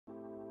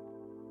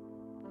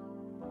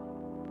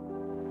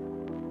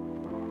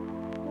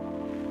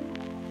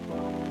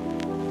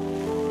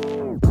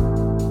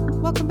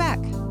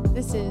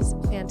This is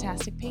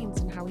Fantastic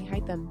Pains and How We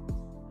Hide Them.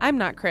 I'm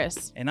not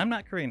Chris. And I'm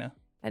not Karina.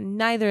 And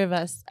neither of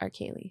us are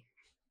Kaylee.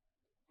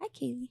 Hi,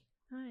 Kaylee.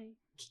 Hi.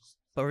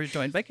 But we're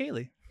joined by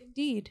Kaylee.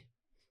 Indeed.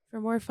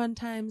 For more fun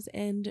times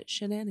and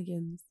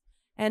shenanigans.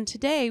 And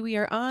today we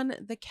are on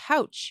the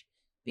couch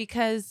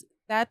because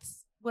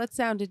that's what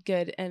sounded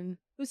good. And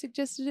who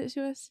suggested it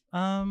to us?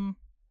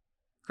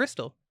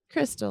 Crystal.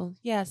 Crystal.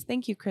 Yes,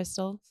 thank you,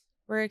 Crystal.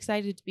 We're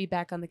excited to be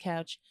back on the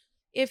couch.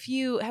 If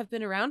you have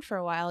been around for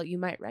a while, you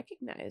might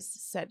recognize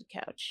said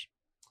couch.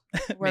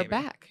 We're Maybe.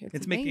 back.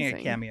 It's amazing, making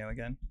a cameo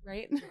again.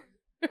 right?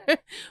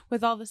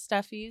 With all the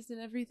stuffies and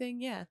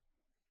everything. Yeah.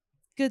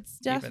 Good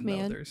stuff, Even though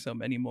man. there's so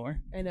many more.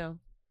 I know.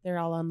 They're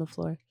all on the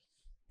floor.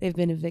 They've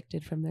been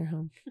evicted from their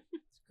home.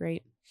 It's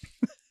great.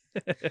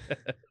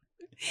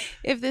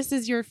 If this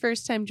is your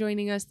first time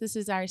joining us, this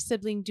is our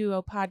sibling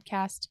duo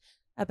podcast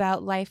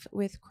about life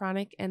with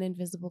chronic and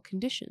invisible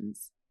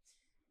conditions.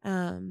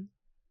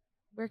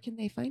 Where can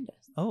they find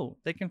us? Oh,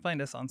 they can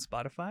find us on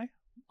Spotify,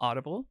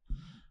 Audible,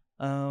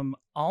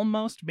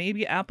 almost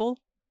maybe Apple.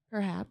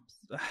 Perhaps.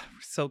 We're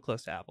so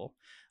close to Apple.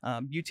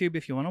 YouTube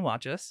if you want to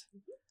watch us.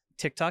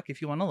 TikTok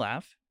if you want to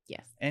laugh.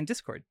 Yes. And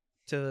Discord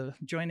to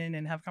join in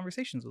and have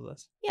conversations with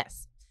us.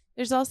 Yes.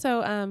 There's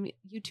also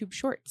YouTube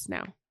Shorts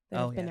now that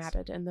Oh, have been yes.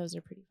 added, and those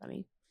are pretty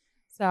funny.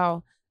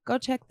 So go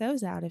check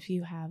those out if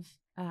you have,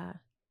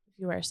 if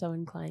you are so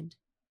inclined.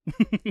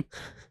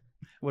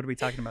 What are we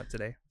talking about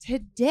today?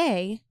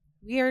 Today,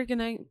 we are going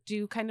to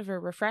do kind of a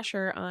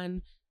refresher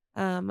on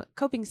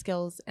coping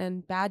skills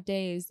and bad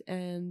days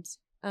and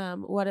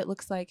what it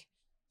looks like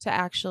to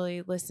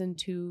actually listen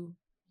to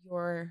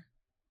your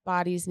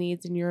body's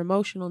needs and your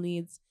emotional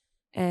needs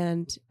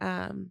and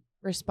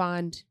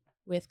respond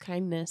with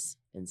kindness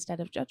instead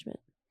of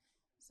judgment.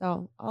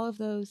 So all of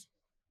those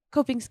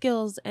coping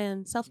skills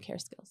and self-care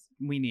skills.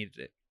 We needed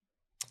it.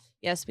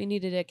 Yes, we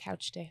needed a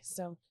couch day.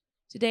 So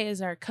today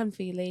is our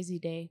comfy, lazy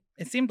day.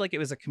 It seemed like it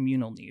was a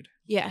communal need.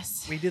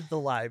 Yes. We did the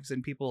lives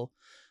and people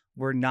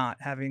were not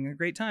having a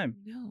great time.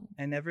 No.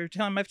 And every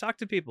time I've talked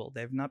to people,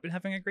 they've not been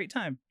having a great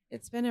time.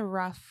 It's been a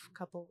rough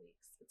couple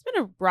weeks. It's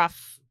been a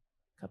rough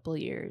couple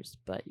years,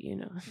 but you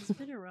know. It's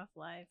been a rough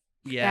life.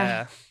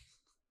 Yeah.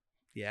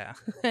 Yeah.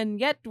 And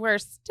yet we're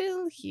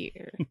still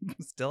here.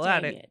 Still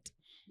at Dang it.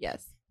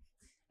 Yes.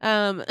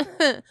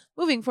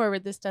 Moving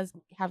forward, this does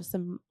have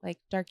some like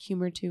dark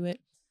humor to it.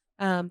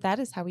 That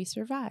is how we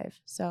survive.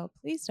 So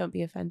please don't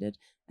be offended.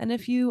 And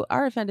if you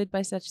are offended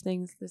by such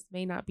things, this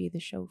may not be the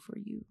show for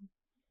you.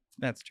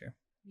 That's true.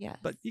 Yeah.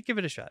 But you give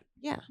it a shot.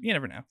 Yeah. You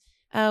never know.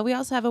 We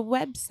also have a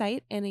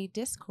website and a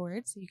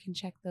Discord, so you can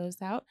check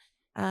those out.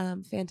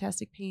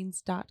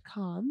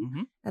 Fantasticpains.com.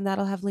 Mm-hmm. And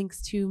that'll have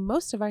links to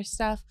most of our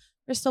stuff.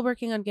 We're still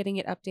working on getting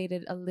it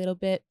updated a little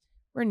bit.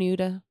 We're new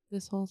to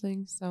this whole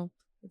thing, so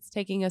it's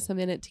taking us a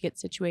minute to get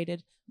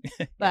situated.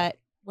 But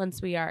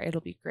once we are, it'll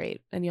be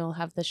great. And you'll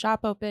have the shop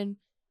open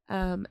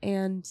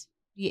and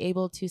be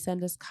able to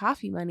send us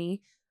coffee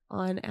money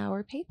on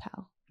our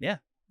PayPal. Yeah.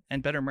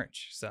 And better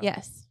merch. So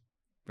Yes.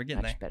 we're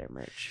getting Much there. better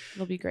merch.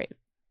 It'll be great.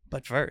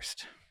 But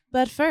first,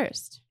 But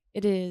first,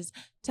 it is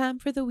time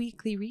for the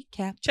weekly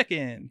recap. check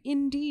in.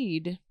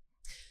 Indeed.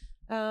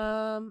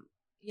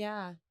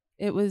 Yeah,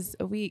 it was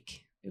a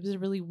week. It was a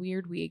really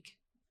weird week.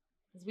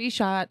 'Cause we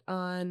shot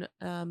on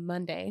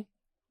Monday.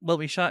 Well,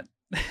 we shot.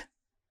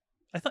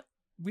 I thought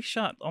we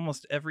shot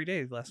almost every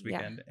day last Yeah.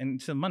 weekend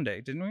until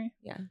Monday, didn't we?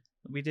 Yeah.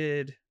 We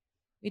did.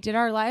 We did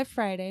our live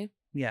Friday.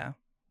 Yeah.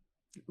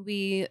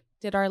 We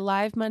did our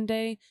live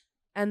Monday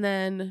and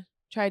then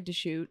tried to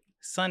shoot.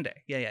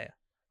 Sunday. Yeah.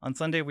 On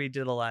Sunday, we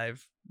did a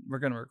live. We're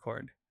going to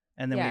record.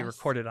 And then we Yes.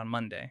 recorded on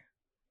Monday.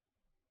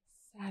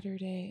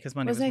 Saturday. Because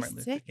Monday was I Martin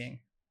Luther sick?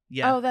 King.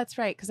 Yeah. Oh, that's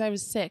right, because I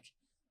was sick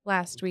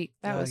last week.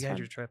 That was you had fun.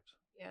 your trip.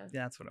 Yeah, Yeah,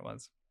 that's what it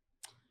was.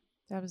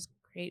 that was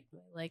great.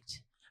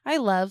 I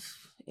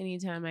love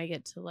anytime I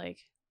get to like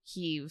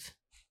heave.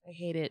 I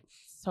hate it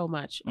so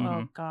much. Oh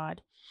Mhm.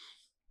 God.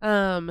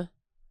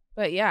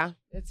 But yeah,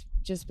 it's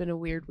just been a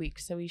weird week.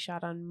 So we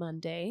shot on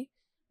Monday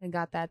and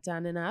got that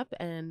done and up,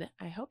 and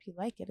I hope you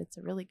like it. It's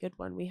a really good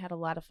one. We had a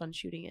lot of fun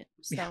shooting it.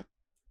 So Yeah.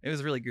 It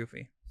was really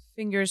goofy.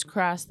 fingers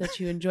crossed that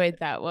you enjoyed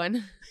that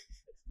one.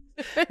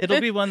 It'll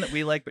be one that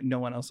we like, but no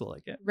one else will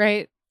like it.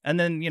 right And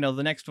then,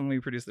 the next one we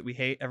produce that we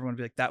hate, everyone will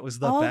be like, that was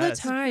the all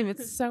best. the time.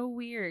 It's so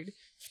weird. You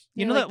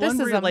You're know like, that one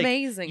this where is like,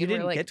 amazing. you and we're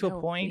didn't like, get to a "No,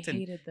 we point and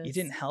hated this." you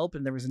didn't help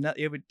and there was no,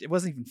 it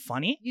wasn't even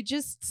funny. You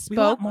just We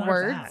want spoke more of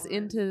words that.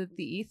 into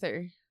the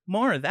ether.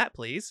 More of that,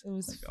 please. It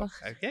was Like,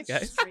 fun. okay,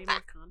 guys. Stream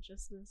of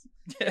consciousness.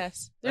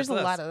 Yes, there's That's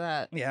a us. lot of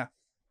that. Yeah.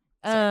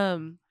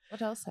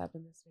 What else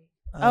happened this week?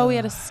 We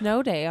had a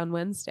snow day on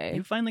Wednesday.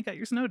 You finally got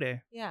your snow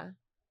day. Yeah.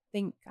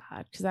 Thank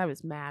God, because I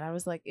was mad. I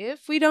was like,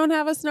 if we don't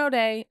have a snow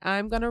day,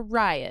 I'm going to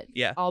riot.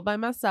 Yeah. All by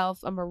myself.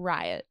 I'm a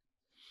riot.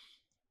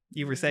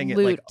 You were saying it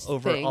like Loot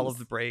over all of things.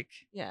 the break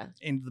Yeah.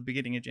 into the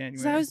beginning of January.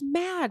 Because I was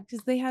mad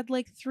because they had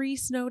like 3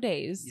 snow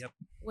days Yep.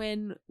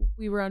 when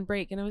we were on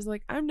break. And I was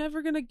like, I'm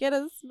never going to get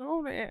a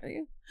snow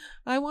day.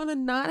 I want to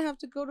not have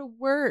to go to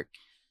work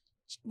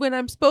when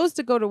I'm supposed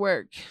to go to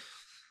work.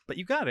 But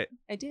you got it.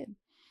 I did.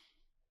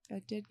 I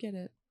did get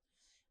it.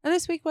 And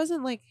this week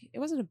wasn't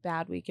a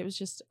bad week. It was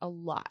just a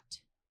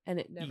lot, and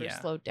it never Yeah.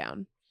 slowed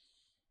down.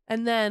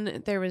 And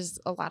then there was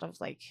a lot of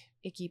like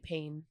icky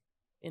pain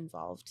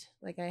involved.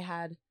 Like I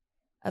had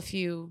a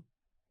few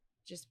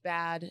just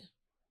bad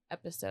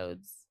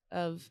episodes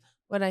of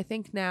what I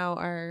think now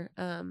are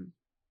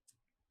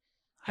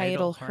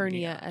hiatal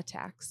hernia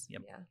attacks.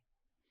 Yep. Yeah.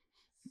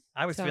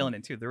 I was So- feeling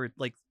it too. There were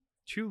like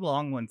 2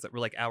 long ones that were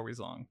like hours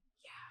long.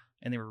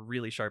 And they were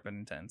really sharp and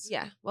intense.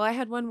 Yeah. Well, I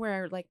had one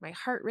where like my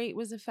heart rate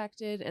was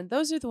affected, and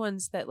those are the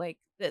ones that like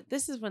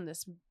this is when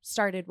this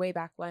started way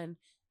back when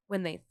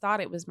they thought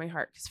it was my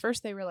heart. Because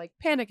first they were like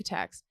panic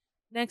attacks.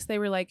 Next they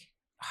were like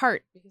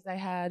heart because I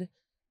had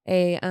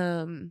a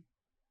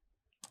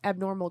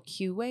abnormal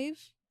Q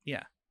wave.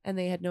 Yeah. And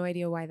they had no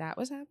idea why that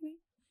was happening.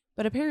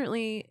 But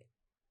apparently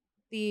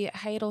the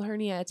hiatal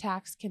hernia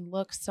attacks can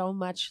look so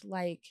much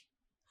like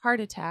heart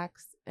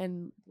attacks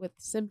and with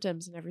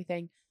symptoms and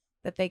everything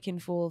that they can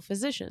fool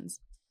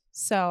physicians.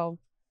 So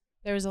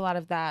there was a lot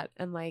of that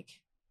and like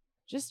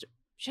just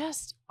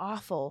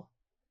awful,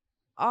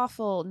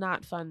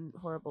 not fun,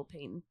 horrible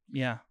pain.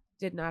 Yeah.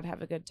 Did not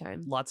have a good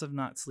time. Lots of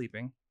not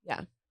sleeping.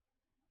 Yeah.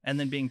 And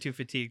then being too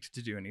fatigued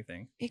to do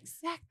anything.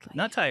 Exactly.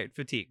 Not tired,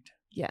 fatigued.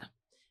 Yeah.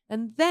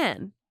 And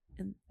then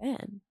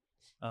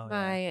Oh,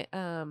 my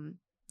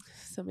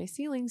so my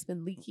ceiling's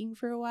been leaking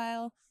for a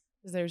while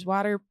because there's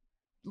water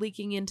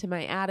leaking into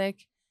my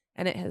attic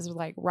and it has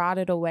like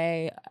rotted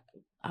away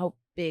a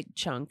big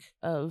chunk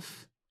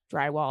of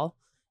drywall,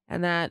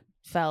 and that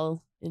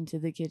fell into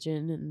the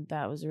kitchen, and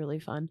that was really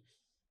fun.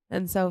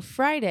 And so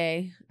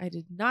Friday I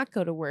did not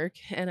go to work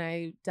and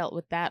I dealt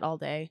with that all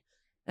day,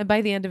 and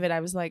by the end of it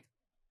I was like,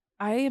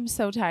 I am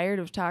so tired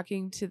of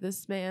talking to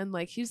this man.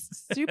 Like he's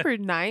super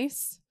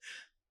nice,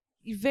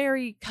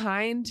 very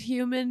kind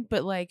human,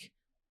 but like,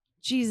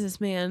 Jesus,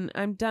 man,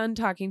 I'm done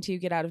talking to you.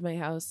 Get out of my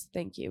house.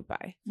 Thank you.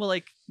 Bye. Well,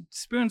 like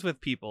spoons with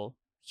people,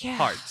 Yeah.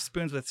 hard.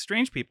 Spoons with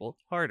strange people,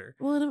 harder.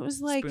 Well, and it was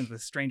like Spoons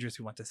with strangers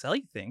who want to sell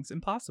you things,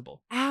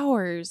 impossible.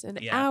 hours and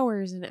Yeah.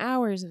 hours and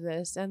hours of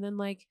this. And then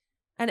like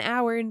an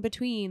hour in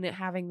between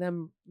having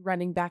them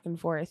running back and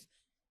forth.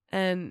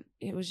 And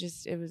it was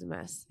a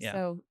mess. Yeah.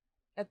 So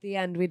at the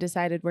end, we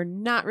decided we're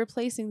not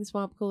replacing the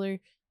swamp cooler,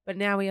 but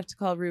now we have to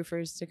call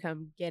roofers to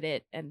come get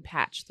it and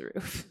patch the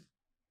roof.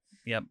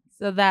 Yep.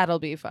 So that'll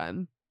be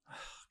fun.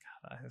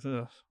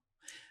 Ugh.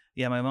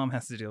 Yeah, my mom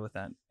has to deal with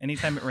that.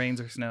 Anytime it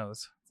rains or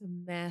snows. It's a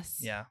mess.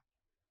 Yeah.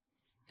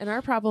 And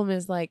our problem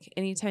is like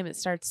anytime it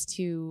starts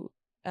to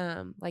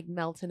like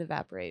melt and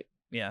evaporate,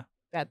 Yeah.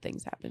 bad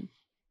things happen.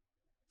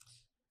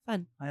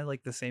 Fun. I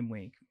like the same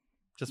week.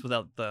 Just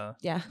without the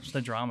Yeah.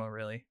 drama,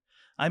 really.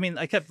 I mean,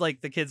 I kept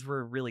like the kids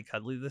were really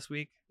cuddly this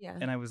week, Yeah.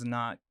 and I was in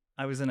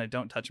a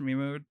don't touch me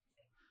mood,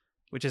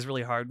 which is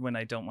really hard when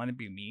I don't want to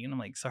be mean. I'm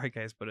like, sorry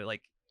guys, but it,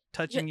 like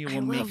touching you I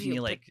will make love me you,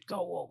 but like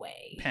go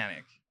away.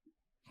 panic.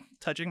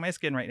 Touching my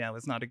skin right now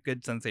is not a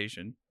good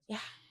sensation. Yeah.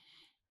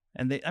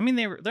 And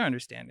they're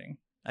understanding.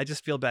 I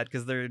just feel bad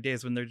because there are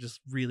days when they're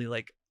just really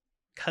like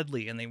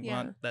cuddly and they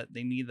want that,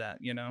 they need that,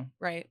 you know?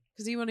 Right.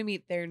 Because you want to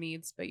meet their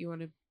needs, but you want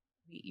to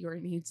meet your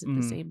needs at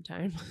the Mhm. same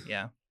time.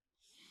 Yeah.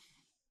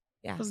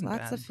 Yeah. Wasn't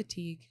Lots of bad.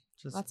 fatigue.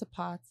 Just Lots of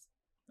pots.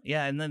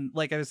 yeah, and then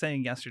like I was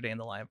saying yesterday in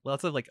the live,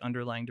 lots of like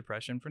underlying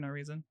depression for no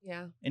reason.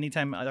 Yeah.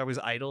 Anytime I was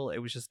idle, it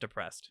was just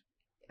depressed.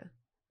 Yeah.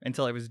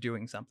 Until I was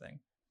doing something.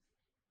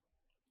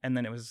 And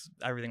then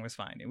everything was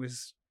fine.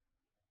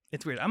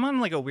 It's weird. I'm on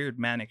like a weird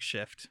manic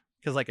shift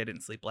because like I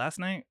didn't sleep last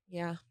night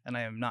Yeah. and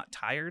I am not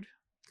tired.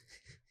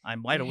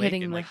 I'm wide You're awake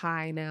hitting and the like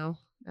high now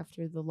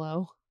after the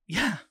low.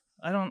 yeah,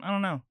 I don't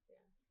know.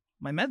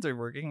 My meds are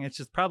working. It's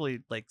just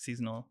probably like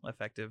seasonal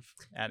affective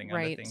adding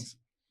Right. other things.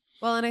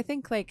 Well, and I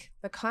think like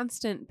the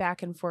constant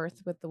back and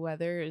forth with the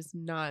weather is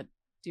not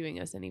doing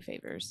us any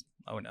favors.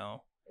 Oh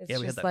no. It's Yeah,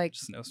 we had just that like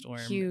snowstorm.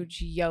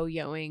 huge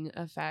yo-yoing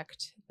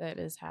effect that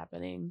is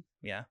happening.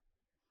 Yeah.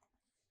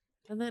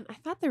 And then I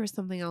thought there was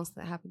something else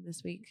that happened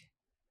this week,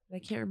 but I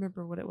can't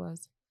remember what it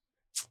was.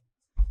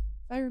 If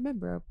I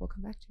remember, we'll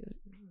come back to it.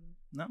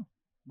 No.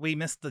 We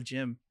missed the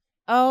gym.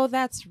 Oh,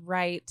 that's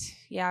right.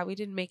 Yeah, we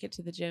didn't make it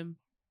to the gym.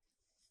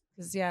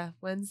 Because, yeah,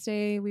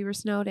 Wednesday we were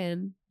snowed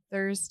in.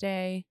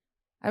 Thursday,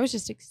 I was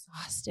just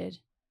exhausted.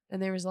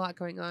 And there was a lot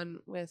going on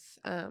with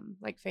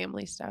like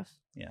family stuff.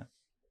 Yeah.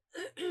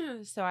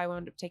 So I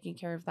wound up taking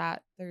care of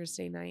that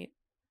Thursday night.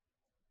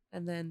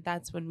 And then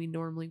that's when we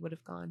normally would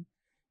have gone.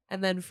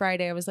 And then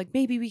Friday I was like,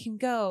 maybe we can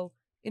go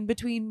in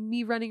between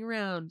me running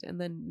around. And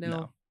then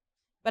no.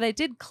 But I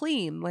did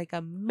clean like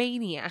a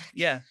maniac.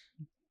 Yeah.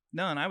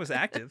 No, and I was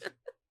active.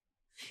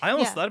 I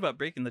almost Yeah. thought about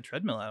breaking the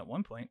treadmill out at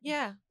one point.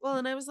 Yeah. Well,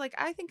 and I was like,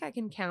 I think I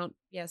can count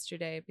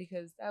yesterday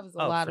because that was a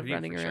Oh, lot for of you,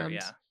 running for sure, around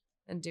yeah.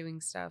 and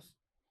doing stuff.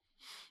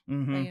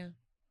 hmm But yeah.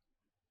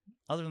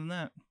 Other than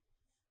that,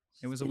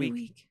 it was a Been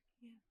week.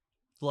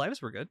 The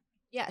lives were good.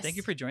 Yes. Thank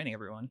you for joining,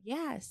 everyone.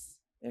 Yes.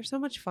 They're so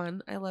much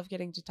fun. I love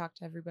getting to talk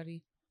to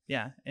everybody.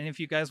 Yeah, and if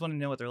you guys want to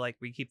know what they're like,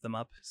 we keep them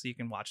up so you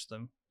can watch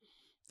them.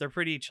 They're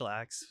pretty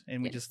chillax,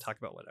 and we just Yes. talk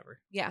about whatever.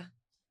 Yeah.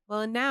 Well,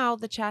 and now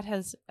the chat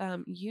has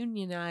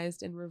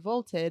unionized and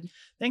revolted.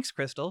 Thanks,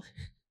 Crystal.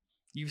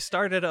 You've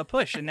started a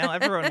push, and now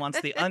everyone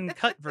wants the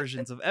uncut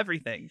versions of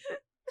everything.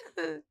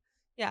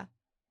 Yeah.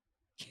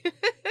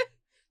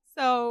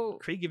 So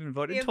Krieg even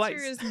voted the answer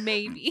twice. is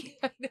maybe.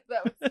 I know,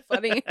 that was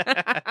funny.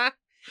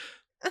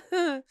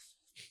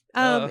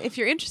 If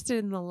you're interested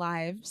in the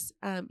lives,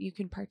 you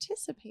can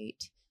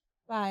participate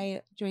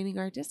by joining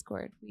our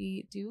Discord.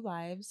 We do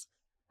lives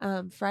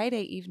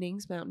Friday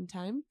evenings Mountain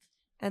Time,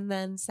 and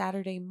then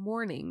Saturday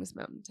mornings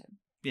Mountain Time.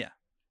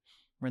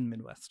 We're in the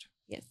Midwest,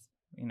 Yes.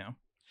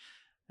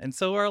 and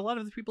so are a lot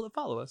of the people that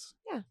follow us.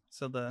 Yeah.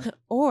 So the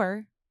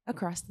Or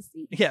across the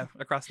sea.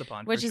 across the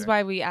pond, Which for is sure.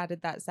 why we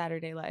added that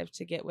Saturday live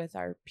to get with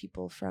our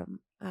people from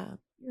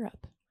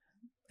Europe.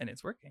 And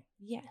it's working.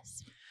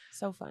 Yes.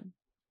 So fun.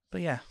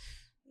 But yeah,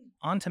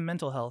 on to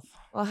mental health.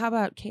 Well, how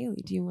about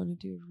Kaylee? Do you want to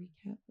do a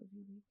recap of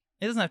your week?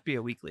 It doesn't have to be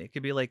a weekly. It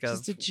could be like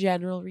Just a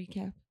general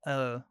recap.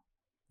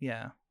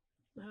 Yeah.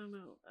 I don't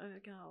know. I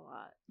got a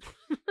lot.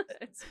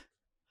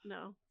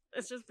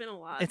 It's just been a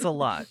lot. It's a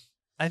lot.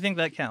 I think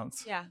that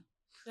counts. Yeah.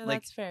 No,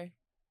 Like- that's fair.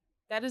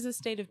 That is a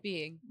state of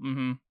being,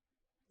 Mm-hmm.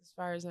 as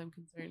far as I'm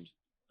concerned.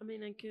 I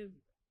mean, I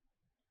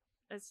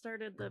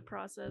started the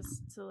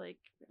process to like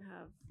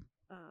have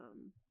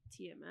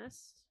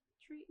TMS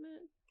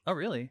treatment, Oh,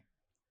 really?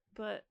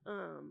 but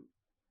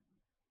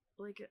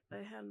like I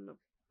had an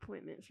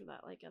appointment for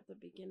that like at the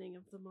beginning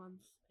of the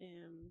month,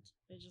 and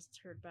I just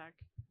heard back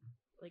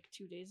like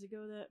 2 days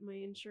ago that my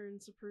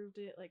insurance approved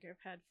it. Like I've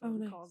had phone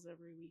nice. calls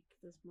every week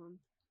this month.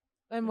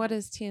 And what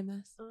is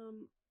TMS?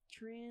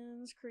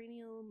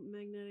 Transcranial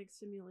magnetic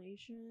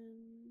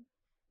stimulation,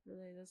 where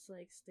they just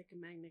like stick a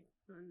magnet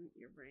on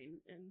your brain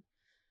and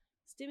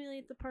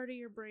stimulate the part of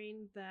your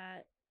brain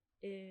that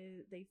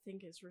they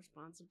think is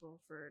responsible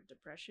for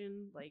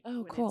depression. Like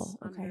Oh, when cool. it's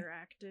Okay.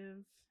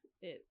 underactive,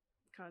 it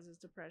causes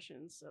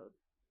depression. So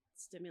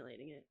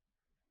stimulating it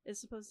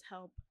is supposed to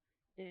help,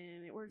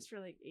 and it works for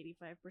like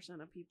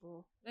 85% of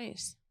people.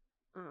 Nice.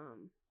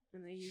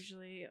 And they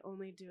usually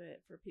only do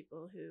it for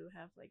people who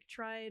have like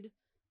tried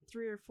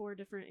 3 or 4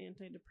 different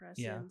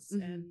antidepressants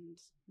Mhm. and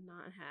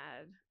not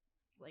had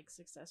like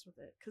success with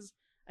it. Because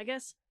I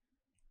guess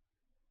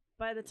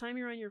by the time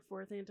you're on your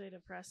 4th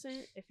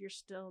antidepressant, if you're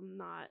still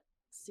not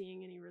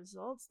seeing any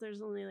results,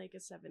 there's only like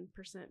a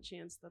 7%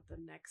 chance that the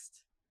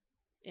next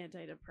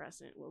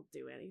antidepressant will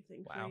do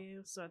anything Wow. for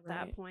you. So at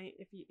Right. that point,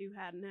 if you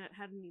hadn't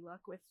had any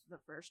luck with the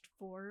first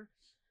 4,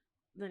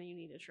 then you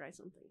need to try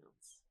something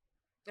else.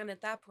 And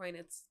at that point,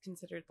 it's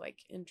considered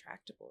like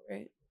intractable,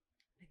 right?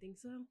 I think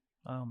so.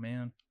 Oh,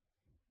 man.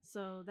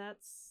 So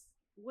that's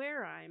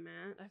where I'm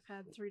at. I've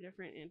had 3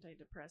 different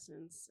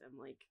antidepressants, and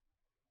like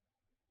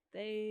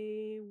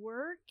they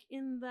work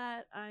in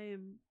that I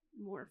am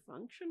more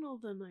functional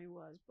than I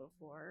was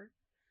before,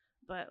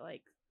 but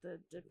like the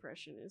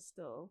depression is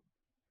still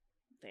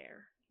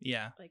there.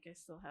 Yeah. Like I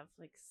still have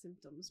like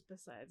symptoms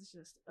besides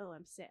just, oh,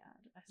 I'm sad.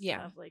 I still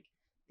Yeah. have like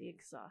the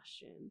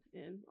exhaustion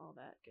and all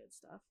that good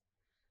stuff.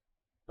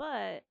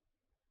 But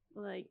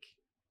like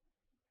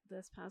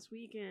this past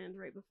weekend,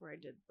 right before I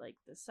did like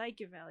the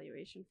psych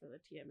evaluation for the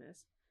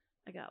TMS,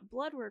 I got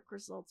blood work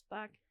results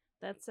back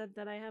that said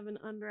that I have an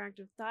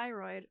underactive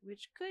thyroid,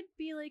 which could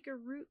be like a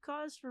root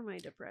cause for my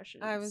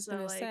depression. I was So,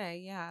 gonna like, say,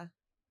 yeah.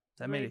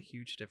 That made a My-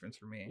 huge difference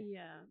for me.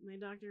 yeah, my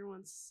doctor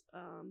wants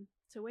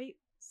to wait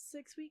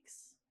 6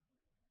 weeks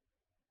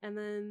and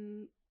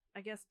then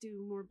I guess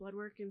do more blood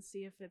work and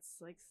see if it's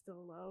like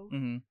still low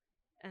Mm-hmm.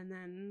 and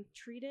then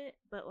treat it.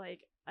 But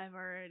like I've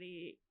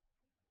already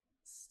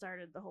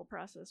started the whole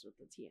process with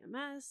the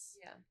TMS,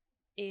 Yeah.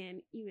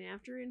 and even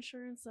after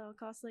insurance, that'll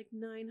cost like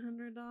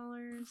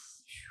 $900.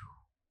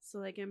 So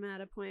like I'm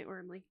at a point where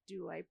I'm like,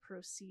 do I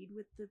proceed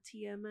with the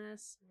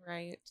TMS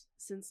Right.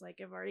 since like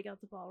I've already got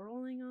the ball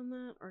rolling on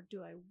that, or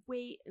do I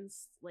wait and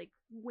like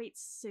wait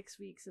 6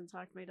 weeks and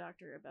talk to my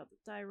doctor about the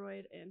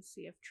thyroid and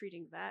see if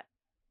treating that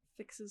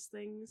fixes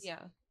things?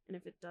 Yeah. And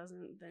if it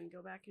doesn't, then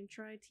go back and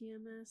try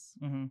TMS.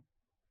 Mm-hmm.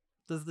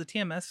 Does the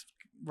TMS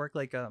work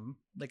like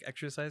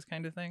exercise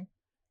kind of thing,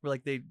 where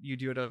like you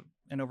do it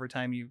and over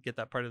time you get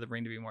that part of the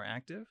brain to be more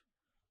active?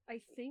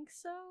 I think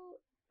so.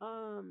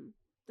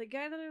 The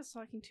guy that I was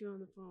talking to on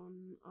the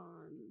phone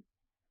on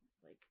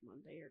like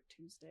Monday or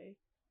Tuesday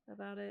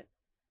about it,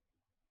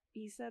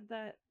 he said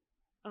that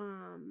I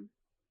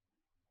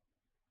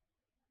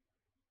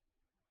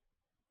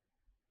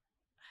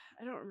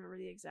don't remember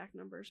the exact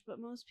numbers, but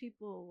most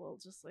people will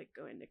just like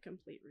go into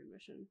complete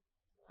remission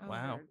of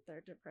Wow.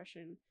 their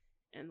depression,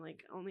 and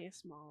like only a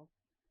small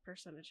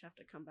percentage have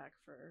to come back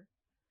for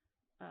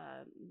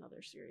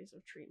another series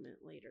of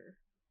treatment later.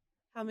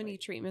 How many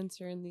Like- treatments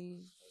are in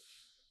the?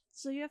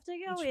 So you have to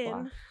go Each in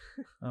block.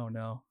 Oh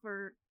no.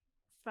 for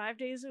 5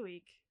 days a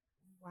week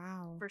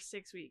Wow. for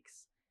 6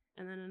 weeks,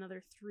 and then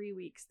another 3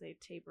 weeks they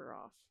taper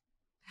off.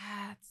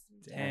 That's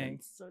Dang.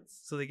 intense. So it's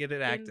So they get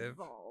it active,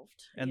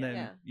 involved, and Yeah. then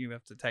Yeah. you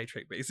have to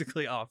titrate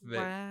basically off of it.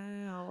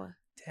 Wow.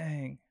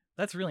 Dang.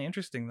 That's really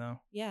interesting though.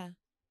 Yeah.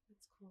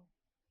 That's cool.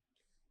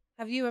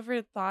 Have you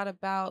ever thought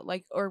about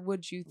like, or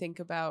would you think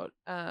about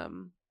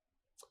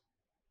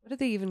what do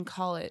they even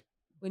call it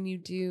when you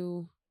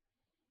do?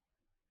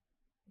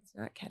 It's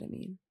not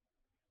ketamine.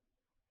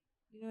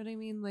 You know what I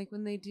mean? Like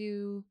when they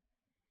do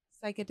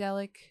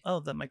psychedelic. Oh,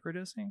 the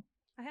microdosing.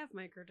 I have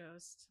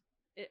microdosed.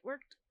 It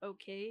worked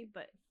okay,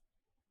 but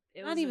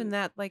it Not even wasn't-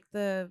 that, like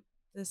the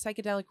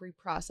psychedelic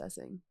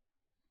reprocessing,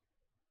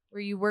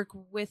 where you work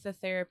with a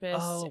therapist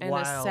Oh, and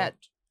wow. a set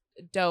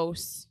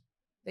dose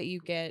that you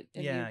get,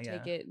 and Yeah, you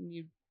take yeah. it and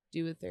you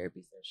do a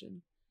therapy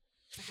session.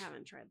 I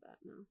haven't tried that.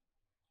 No.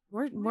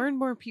 More and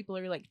more people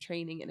are like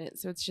training in it,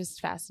 so it's just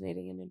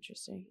fascinating and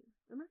interesting.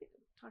 I might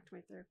talk to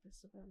my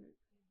therapist about it.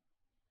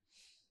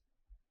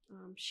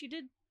 She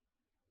did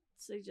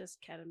suggest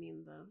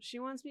ketamine though. She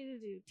wants me to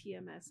do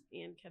TMS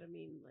and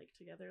ketamine like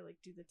together, like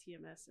do the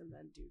TMS and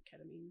then do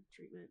ketamine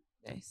treatment.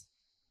 Nice.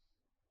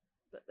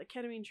 But the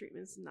ketamine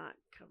treatment's not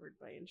covered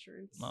by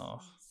insurance.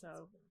 Oh.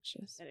 So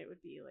Just and it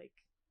would be like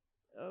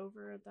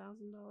over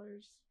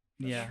 $1,000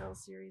 for Yeah. the whole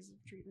series of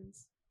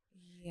treatments.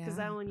 yeah. Because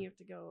that one you have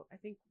to go, I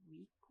think,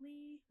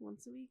 weekly,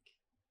 once a week,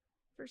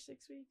 for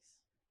 6 weeks,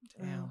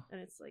 Damn.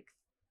 and it's like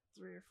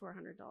 $300 or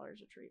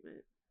 $400 a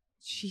treatment.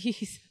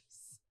 Jesus.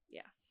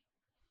 Yeah.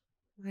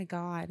 My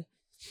God.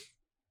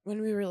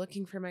 When we were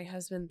looking for my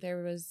husband,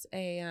 there was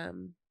a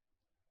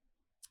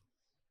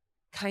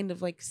kind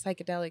of like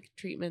psychedelic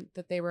treatment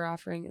that they were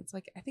offering. It's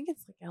like, I think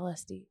it's like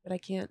LSD, but I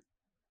can't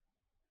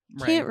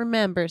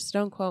remember, so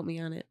don't quote me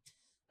on it.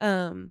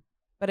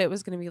 But it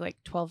was going to be like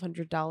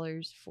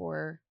 $1,200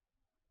 for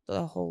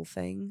the whole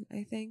thing,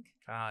 I think.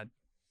 God.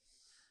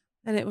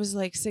 And it was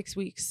like 6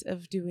 weeks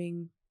of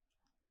doing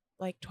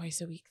like twice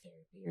a week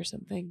therapy or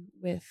something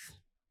with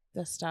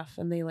the stuff,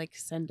 and they like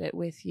send it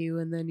with you,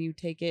 and then you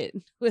take it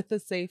with a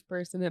safe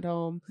person at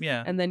home,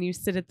 Yeah. and then you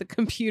sit at the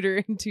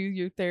computer and do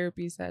your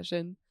therapy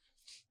session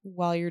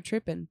while you're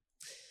tripping.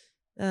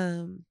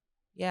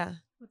 Yeah.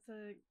 With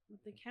the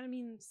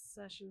ketamine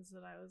sessions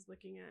that I was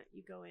looking at,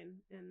 you go in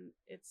and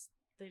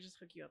they just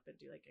hook you up and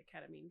do like a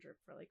ketamine drip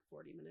for like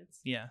 40 minutes.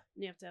 Yeah.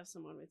 And you have to have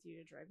someone with you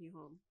to drive you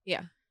home.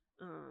 Yeah.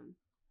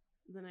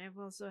 Then I've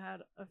also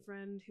had a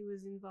friend who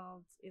was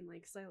involved in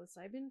like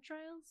psilocybin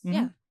trials. Mhm.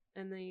 Yeah.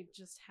 And they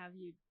just have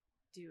you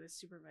do a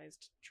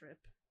supervised trip.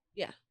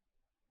 Yeah.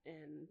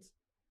 And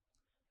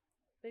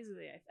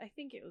basically, I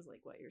think it was like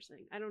what you're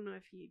saying. I don't know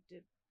if he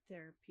did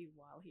therapy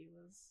while he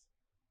was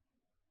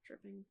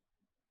tripping.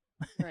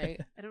 Right.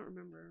 I don't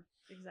remember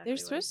exactly.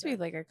 There's what he supposed to be said.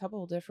 like a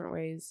couple different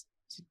ways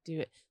to do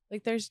it.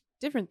 Like there's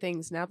different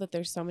things now that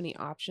there's so many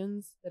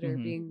options that are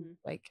Mhm. being Mhm.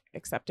 like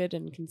accepted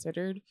and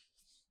considered.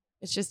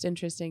 It's just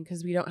interesting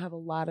because we don't have a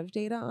lot of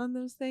data on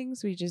those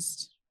things.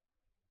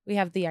 We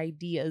have the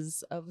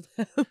ideas of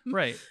them.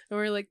 Right. And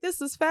we're like,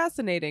 this is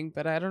fascinating,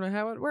 but I don't know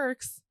how it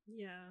works.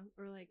 Yeah,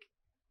 or like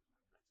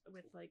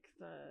with like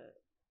the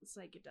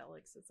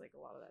psychedelics, it's like a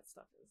lot of that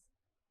stuff is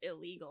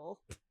illegal.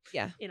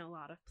 Yeah. In a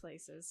lot of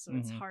places, so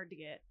it's Mhm. hard to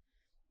get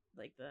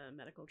like the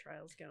medical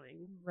trials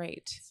going.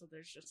 Right. So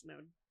there's just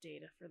no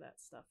data for that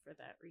stuff for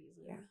that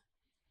reason. Yeah.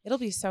 It'll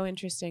be so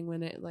interesting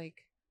when it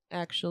like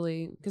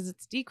actually, because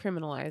it's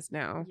decriminalized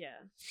now.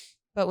 Yeah.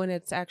 But when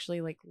it's actually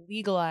like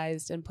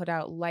legalized and put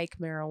out like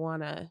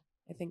marijuana,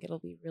 I think it'll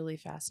be really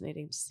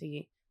fascinating to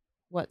see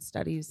what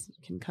studies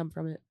can come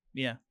from it.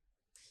 Yeah.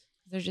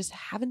 There just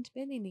haven't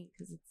been any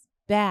because it's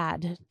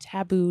bad,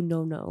 taboo,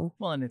 no,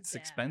 Well, and it's Bad.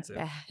 expensive,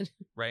 bad.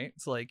 right?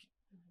 It's like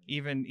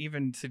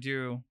even to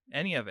do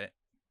any of it,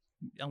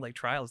 unlike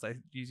trials,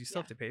 you still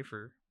Yeah. have to pay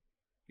for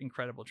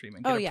incredible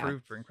treatment. Oh, Get yeah.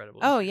 approved for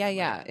incredible. Oh yeah, treatment.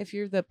 yeah. Like, If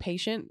you're the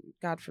patient,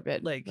 God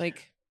forbid,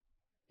 Like-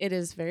 it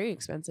is very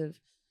expensive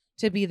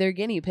to be their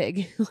guinea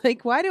pig.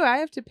 Like, why do I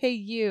have to pay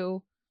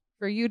you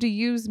for you to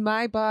use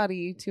my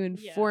body to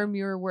inform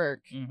your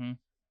work? Mhm.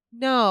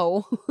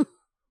 No.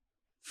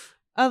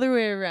 Other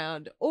way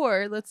around.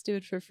 Or let's do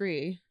it for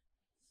free.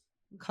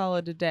 Call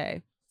it a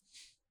day.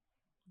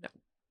 No.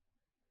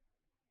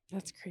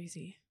 That's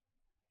crazy.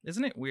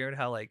 Isn't it weird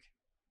how like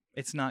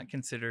it's not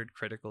considered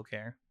critical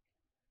care?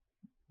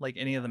 Like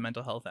any of the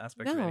mental health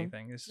aspects of No,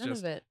 anything. It's None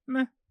just of it.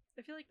 meh.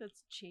 I feel like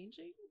that's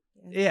changing,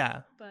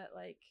 Yeah. but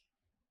like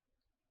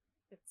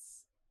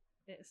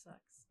it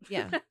sucks.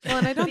 Yeah. Well,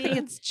 and I don't think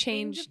Being- it's Being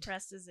changed.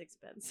 depressed is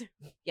expensive.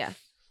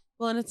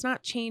 Well, and it's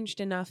not changed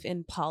enough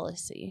in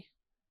policy.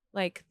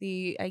 Like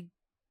the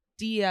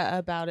idea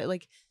about it,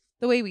 like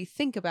the way we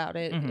think about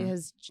it Mhm.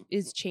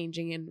 is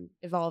changing and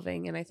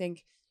evolving. And I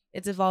think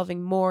it's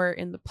evolving more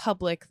in the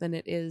public than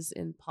it is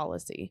in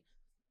policy,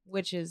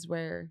 which is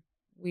where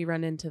we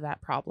run into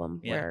that problem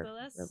Yeah. where The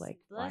less, we're like,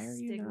 the why less are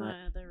you stigma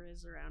not? there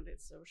is around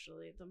it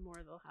socially, the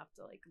more they'll have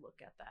to like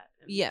look at that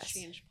and Yes.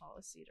 change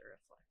policy to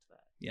reflect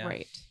that. Yeah.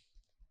 Right.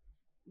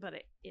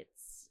 But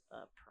it's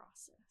a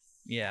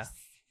process. Yeah.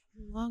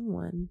 Long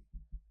one.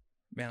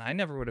 Man, I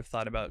never would have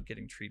thought about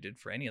getting treated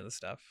for any of the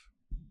stuff.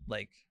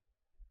 Like,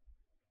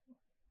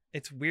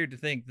 it's weird to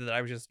think that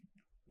I was just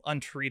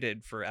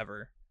untreated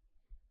forever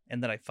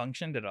and that I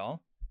functioned at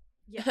all.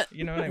 Yeah.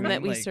 You know what I And mean?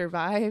 that we Like,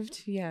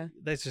 survived. Yeah.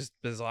 that's just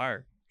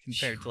bizarre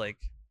compared to like,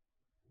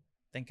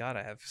 thank God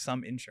I have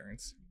some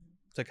insurance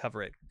to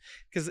cover it.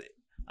 Because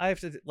I have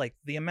to like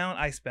the amount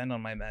I spend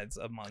on my meds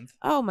a month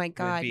Oh my would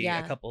God, be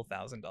yeah. a couple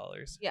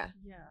 $1,000s. Yeah.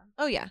 Yeah.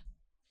 Oh yeah.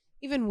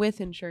 Even with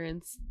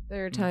insurance,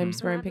 there are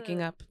times Mhm. where I I'm had to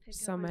picking up pick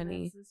so my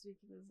many. meds this week.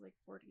 It was like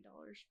 $40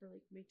 for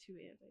like my 2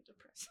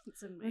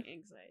 antidepressants and my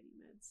anxiety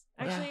meds.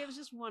 Yeah. Actually, it was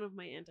just one of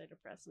my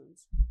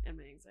antidepressants and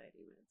my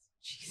anxiety meds.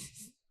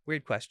 Jesus.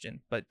 Weird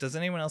question, but does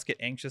anyone else get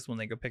anxious when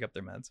they go pick up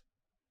their meds?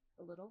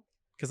 A little.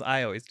 Because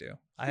I always do.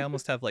 I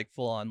almost have like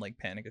full on like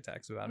panic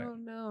attacks about it. Oh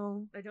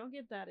no. I don't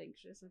get that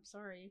anxious. I'm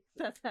sorry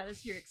that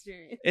is your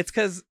experience. It's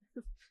because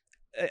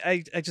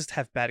I just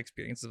have bad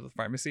experiences with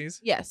pharmacies.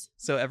 Yes.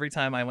 So every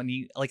time I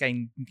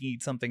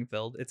need something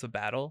filled, it's a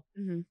battle.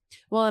 Mm-hmm.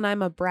 Well, and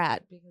I'm a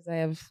brat because I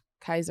have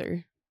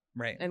Kaiser,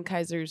 Right. and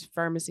Kaiser's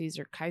pharmacies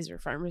are Kaiser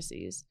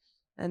pharmacies,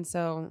 and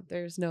so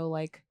there's no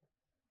like,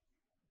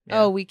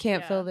 Yeah. oh, we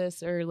can't fill Yeah.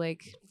 this, or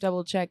like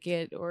double check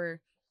it, or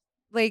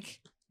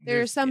like there are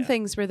There's- some yeah.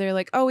 things where they're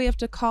like, oh, we have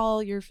to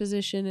call your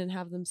physician and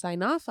have them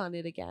sign off on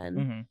it again.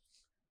 Mhm.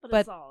 but but-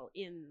 it's all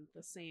in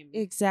the same.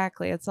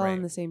 Exactly. It's all in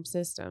Right. the same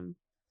system.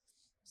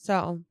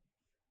 So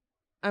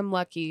I'm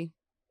lucky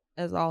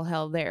as all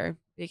hell there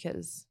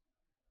because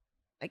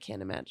I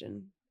can't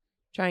imagine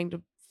trying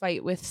to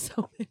fight with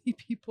so many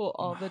people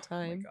all the Oh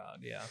time. my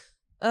God, yeah.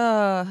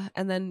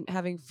 And then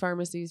having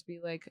pharmacies be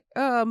like,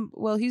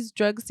 well, he's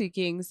drug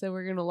seeking, so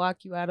we're gonna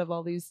lock you out of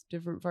all these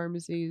different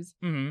pharmacies,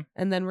 Mm-hmm.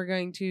 and then we're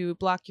going to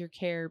block your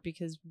care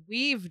because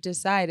we've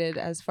decided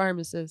as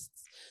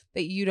pharmacists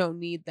that you don't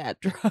need that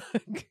drug.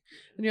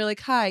 And you're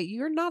like, hi,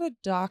 you're not a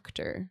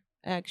doctor,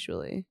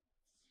 actually.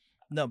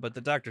 No, but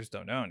the doctors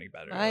don't know any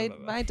better.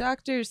 My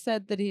doctor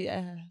said that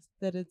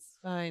that it's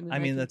fine. and I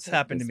mean, can that's take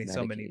happened to this me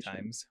so many medication.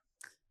 times.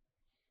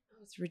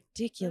 It's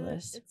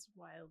ridiculous. It's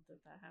wild that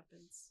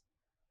happens.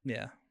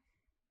 Yeah.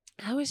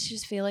 I always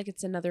just feel like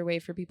it's another way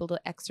for people to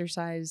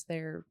exercise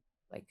their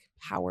like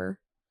power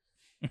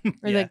or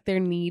Yeah. like their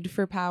need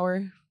for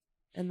power.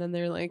 And then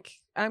they're like,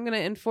 I'm going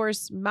to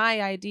enforce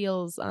my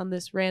ideals on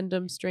this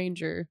random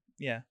stranger.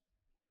 Yeah.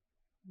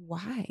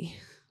 Why?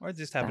 Or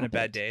just having a Stop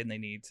bad it. day and they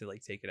need to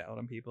like take it out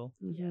on people.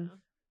 Mhm.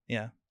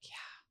 Yeah.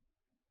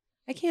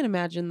 I can't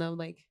imagine though,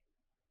 like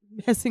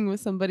messing with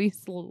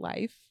somebody's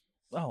life.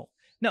 Oh,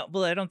 no,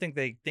 well, I don't think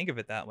they think of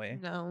it that way.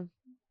 No.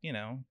 You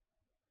know,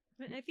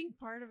 But I think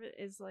part of it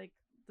is like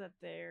that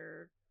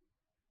they're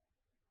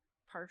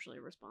partially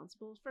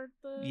responsible for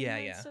the Yeah,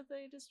 meds yeah. that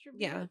they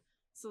distribute. Yeah.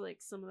 So like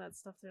some of that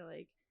stuff they're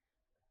like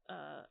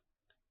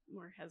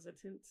more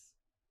hesitant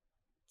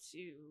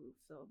to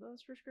fill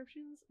those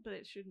prescriptions, but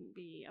it shouldn't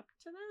be up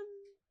to them.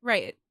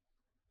 Right.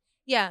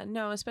 Yeah,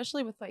 no,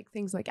 especially with like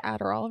things like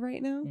Adderall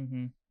right now,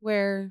 mm-hmm.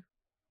 where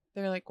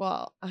they're like,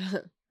 well,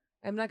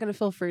 I'm not going to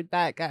fill for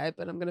that guy,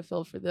 but I'm going to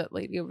fill for that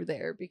lady over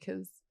there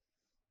because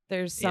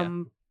there's Yeah.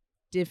 some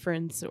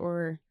difference,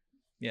 or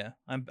Yeah,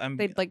 I'm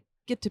they'd like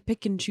get to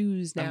pick and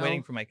choose now. I'm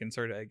waiting for my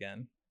Concerta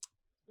again.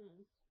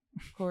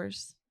 Of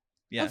course.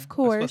 Yeah, Of I was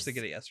supposed to course.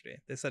 get it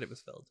yesterday. They said it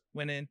was filled.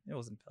 Went in, it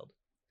wasn't filled.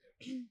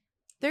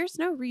 There's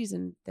no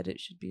reason that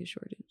it should be a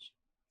shortage.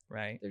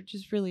 Right, There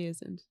just really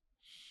isn't.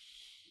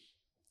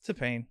 it's a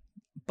pain,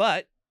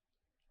 but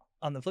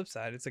on the flip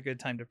side, it's a good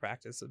time to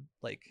practice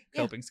like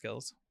Yeah. coping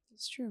skills.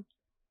 It's true.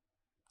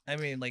 I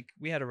mean, like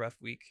we had a rough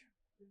week.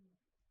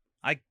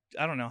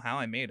 I don't know how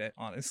I made it,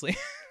 honestly.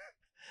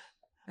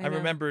 I know.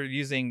 remember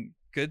using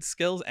good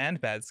skills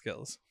and bad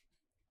skills.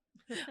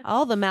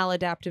 all the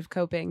maladaptive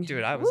coping.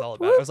 Dude, I was Whoop, all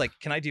about it. I was whoop. like,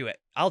 can I do it?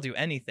 I'll do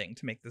anything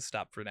to make this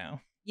stop for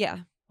now.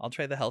 Yeah. I'll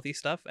try the healthy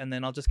stuff and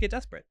then I'll just get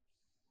desperate.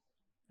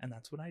 And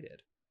that's what I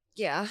did.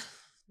 Yeah.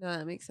 No,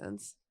 that makes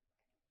sense.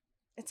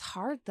 It's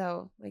hard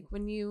though. Like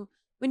when you're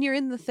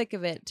in the thick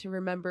of it to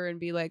remember and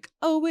be like,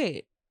 "Oh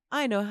wait,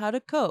 I know how to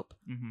cope.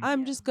 Mm-hmm.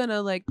 I'm Yeah. just going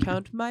to like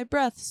count my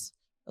breaths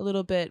a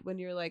little bit." When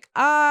you're like,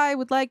 "I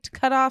would like to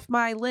cut off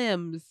my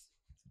limbs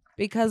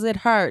because it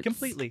hurts."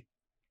 Completely.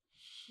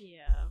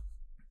 Yeah.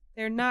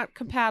 They're not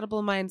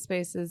compatible mind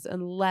spaces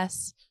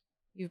unless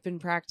you've been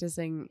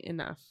practicing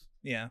enough.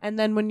 Yeah. And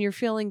then when you're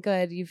feeling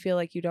good, you feel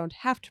like you don't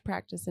have to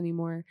practice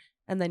anymore.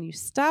 And then you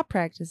stop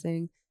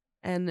practicing.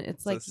 And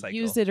it's a like cycle.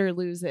 use it or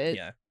lose it,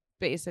 Yeah.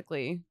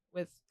 basically,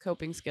 with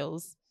coping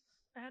skills.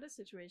 I had a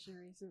situation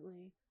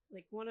recently.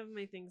 Like one of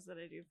my things that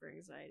I do for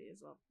anxiety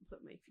is I'll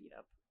put my feet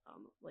up,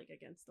 like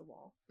against the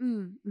wall.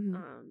 Mm-hmm.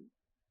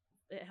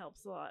 It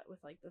helps a lot with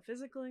like the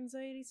physical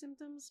anxiety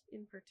symptoms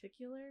in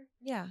particular.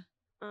 Yeah.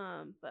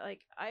 But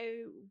like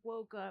I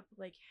woke up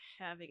like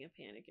having a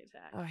panic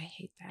attack. Oh, I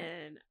hate that.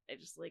 And I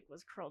just like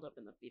was curled up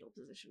in the fetal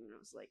position, and I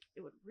was like,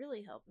 it would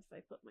really help if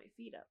I put my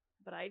feet up,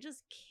 but I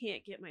just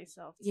can't get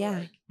myself to Yeah.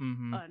 like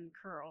Mm-hmm.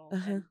 uncurl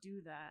Uh-huh. and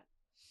do that.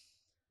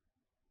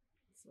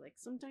 So like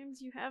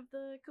sometimes you have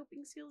the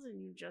coping skills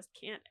and you just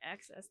can't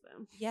access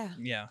them. Yeah.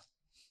 Yeah.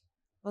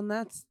 Well, and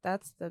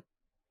that's the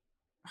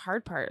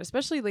hard part,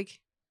 especially like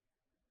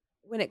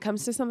when it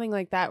comes to something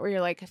like that, where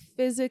you're like,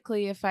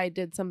 physically, if I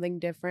did something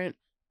different,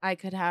 I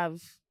could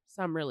have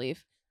some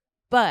relief.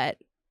 But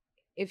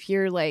if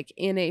you're like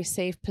in a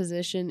safe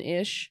position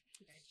ish,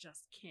 Like, I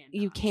just can't.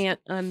 you can't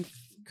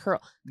curl.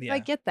 'Cause Yeah. I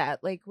get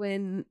that. Like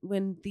when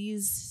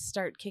these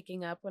start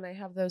kicking up, when I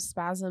have those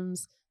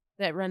spasms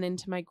that run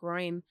into my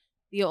groin,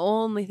 the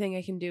only thing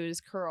I can do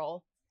is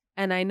curl.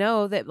 And I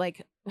know that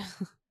like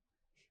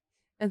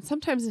and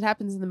sometimes it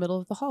happens in the middle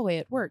of the hallway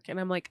at work and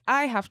I'm like,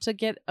 I have to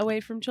get away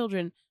from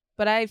children,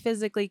 but I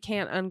physically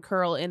can't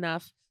uncurl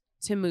enough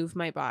to move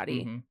my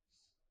body. Mhm.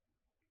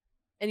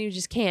 And you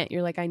just can't.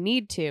 You're like, I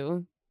need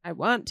to. I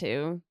want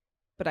to,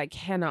 but I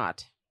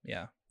cannot.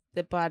 Yeah.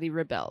 The body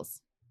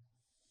rebels.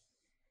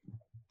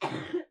 The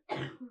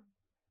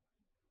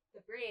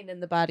brain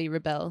and the body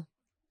rebel.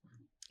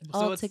 So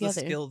All what's together. the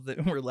skill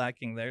that we're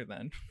lacking there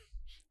then?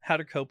 How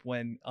to cope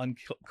when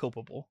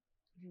uncopable?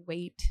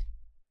 Wait.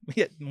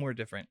 Yeah, more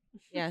different.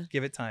 Yeah.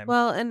 Give it time.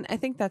 Well, and I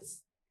think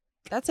that's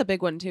a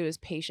big one too, is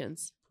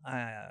patience.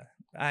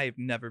 I've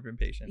never been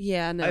patient.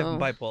 Yeah, no. I have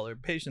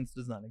bipolar. Patience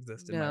does not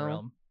exist in my No.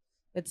 realm.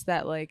 It's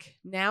that like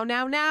now.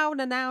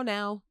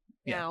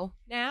 Yeah.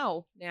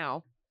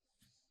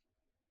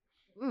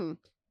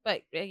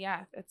 But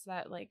yeah, it's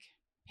that like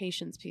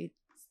patience piece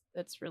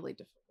that's really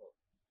difficult.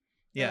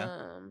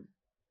 Yeah.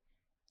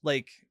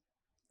 Like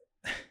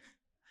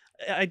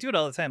I do it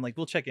all the time. Like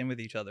we'll check in with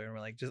each other and we're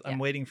like, I'm Yeah.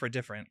 waiting for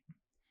different.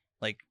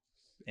 Like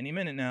any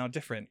minute now,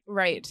 different.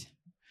 Right.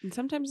 And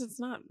sometimes it's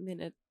not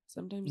minutes.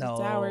 Sometimes it's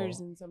hours,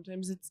 No. and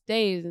sometimes it's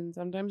days, and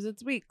sometimes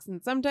it's weeks,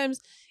 and sometimes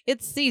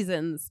it's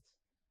seasons.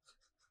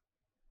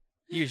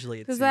 Usually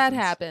it's Because that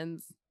seasons.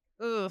 happens.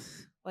 Ugh.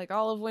 Like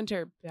all of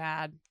winter,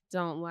 bad.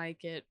 Don't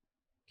like it.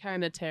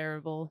 Kind of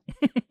terrible.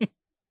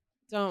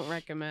 Don't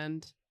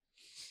recommend.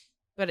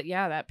 But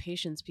yeah, that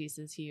patience piece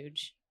is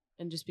huge.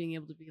 And just being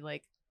able to be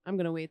like, I'm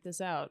going to wait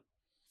this out.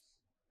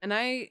 And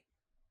I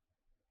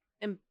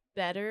am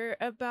better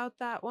about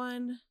that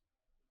one.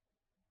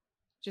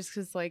 Just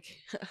because, like,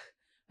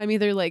 I'm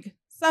either like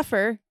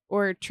suffer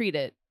or treat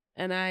it.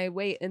 And I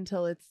wait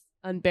until it's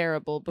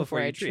unbearable before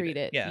you I treat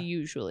it. Yeah.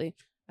 Usually.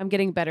 I'm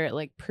getting better at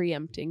like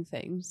preempting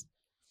things.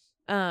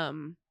 But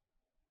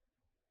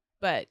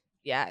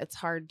yeah, it's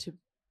hard to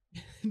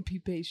be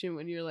patient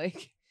when you're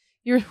like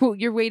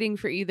you're waiting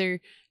for either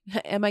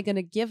am I going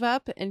to give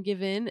up and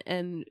give in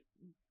and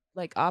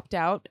like opt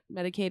out,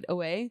 medicate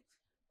away,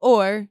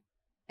 or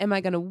am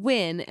I going to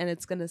win and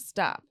it's going to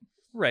stop?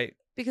 Right.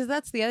 Because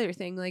that's the other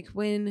thing, like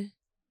when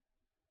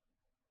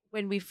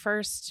we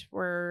first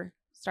were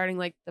starting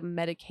like the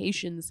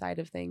medication side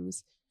of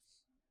things,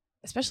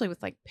 especially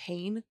with like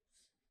pain,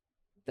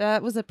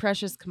 that was a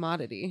precious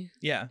commodity.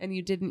 Yeah. And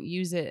you didn't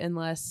use it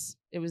unless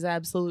it was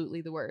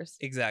absolutely the worst.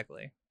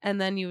 Exactly. And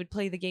then you would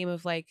play the game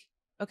of like,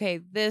 okay,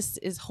 this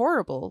is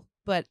horrible,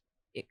 but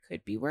it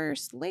could be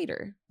worse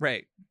later.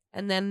 Right.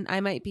 And then I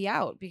might be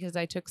out because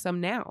I took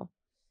some now.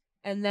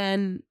 And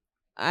then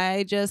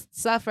I just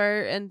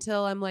suffer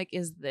until I'm like,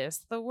 is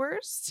this the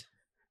worst?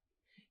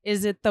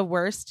 Is it the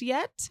worst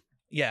yet?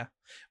 Yeah.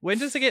 When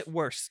does it get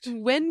worst?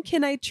 When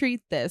can I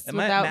treat this Am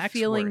I at without max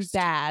feeling worst?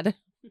 bad?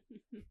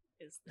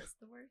 Is this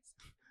the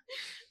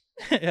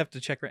worst? I have to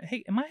check.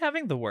 Hey, am I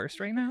having the worst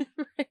right now?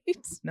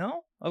 Right?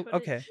 No? Oh, Could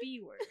okay. it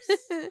be worse?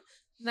 And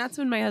that's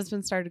when my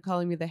husband started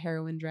calling me the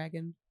heroin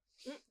dragon.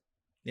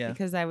 Yeah.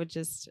 Because I would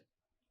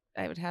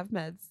have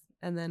meds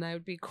and then I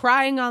would be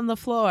crying on the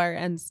floor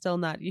and still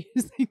not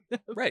using them.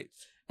 Right.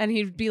 And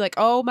he'd be like,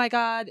 oh my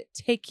God,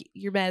 take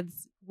your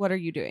meds. What are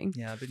you doing?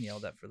 Yeah, I've been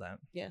yelled at for that.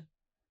 Yeah.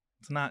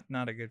 It's not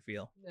a good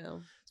feel.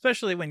 No.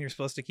 Especially when you're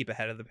supposed to keep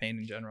ahead of the pain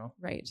in general.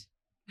 Right.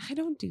 I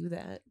don't do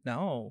that.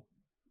 No.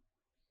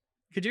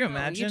 Could you No,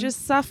 imagine? you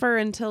just suffer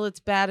until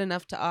it's bad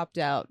enough to opt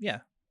out.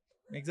 Yeah.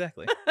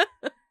 Exactly.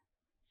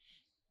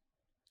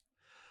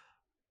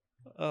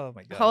 Oh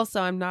my god.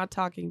 Also, I'm not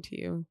talking to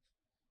you.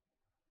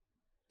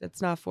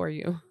 That's not for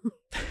you.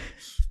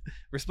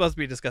 We're supposed to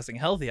be discussing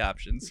healthy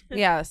options.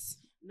 Yes.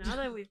 Now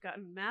that we've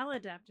gotten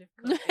maladaptive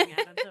coping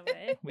out of the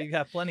way, We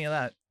got plenty of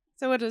that.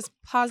 So what does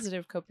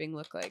positive coping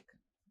look like?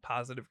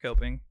 Positive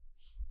coping.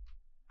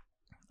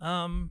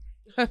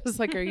 I was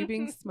like, are you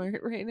being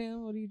smart right now?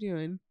 What are you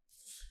doing?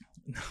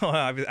 No,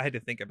 I had to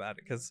think about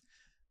it because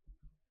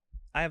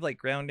I have like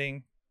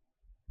grounding.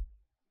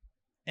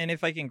 And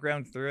if I can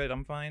ground through it,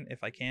 I'm fine.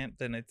 If I can't,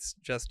 then it's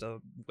just a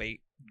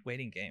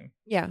waiting game.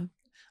 Yeah.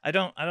 I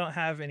don't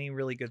have any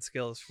really good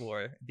skills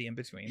for the in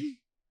between.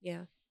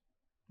 Yeah.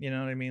 You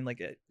know what I mean?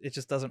 Like it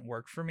just doesn't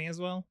work for me as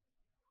well.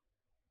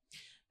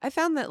 I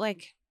found that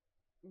like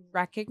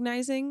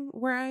recognizing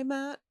where I'm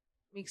at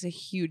makes a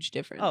huge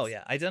difference. Oh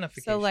yeah,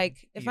 identification. So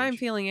like if I'm huge.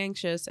 feeling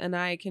anxious and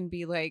I can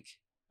be like,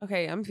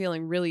 okay, I'm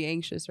feeling really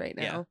anxious right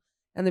now. Yeah.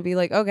 And then be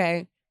like,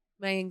 okay,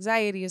 my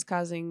anxiety is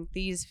causing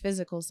these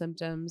physical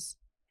symptoms.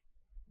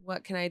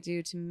 What can I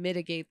do to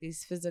mitigate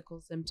these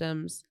physical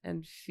symptoms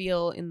and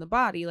feel in the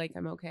body like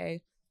I'm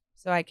okay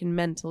so I can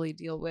mentally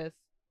deal with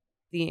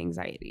the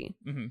anxiety?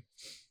 Mm-hmm.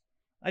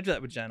 I do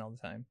that with Jen all the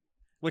time,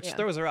 which Yeah.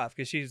 throws her off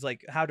because she's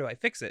like, "How do I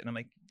fix it?" And I'm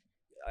like,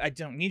 "I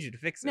don't need you to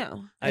fix it.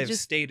 No, I I have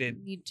just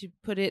stated." need to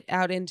put it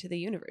out into the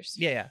universe.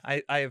 Yeah,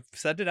 I have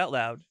said it out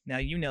loud. Now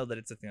you know that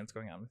it's a thing that's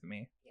going on with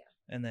me.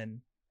 Yeah. And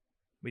then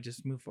we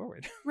just move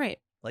forward. Right.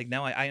 Like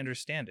now I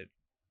understand it.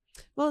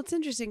 Well, it's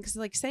interesting because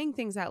like saying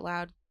things out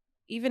loud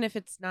even if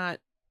it's not,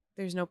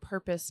 there's no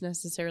purpose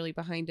necessarily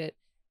behind it,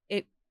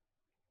 it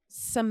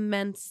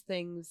cements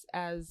things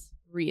as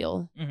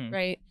real, Mhm.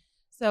 right?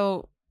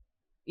 So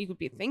you could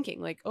be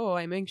thinking like, oh,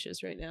 I'm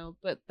anxious right now,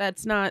 but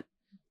that's not,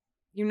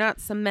 you're not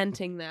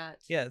cementing that.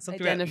 Yeah, it's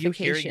something about you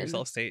hearing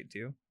yourself say it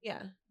too.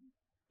 Yeah.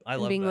 I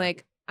And love being that.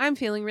 like, I'm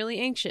feeling really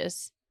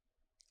anxious.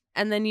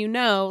 And then, you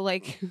know,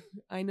 like,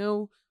 I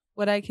know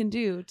what I can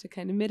do to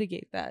kind of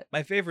mitigate that.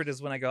 My favorite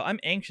is when I go, I'm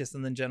anxious,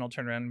 and then Jen will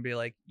turn around and be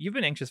like, you've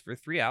been anxious for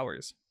 3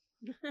 hours.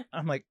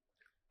 I'm like,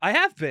 I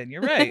have been.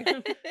 You're right.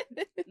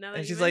 Now that And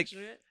you she's like,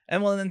 mention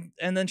it.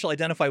 and then she'll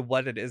identify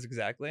what it is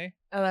exactly,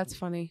 Oh, that's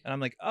funny. and I'm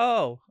like,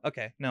 oh,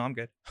 okay, no, I'm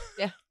good.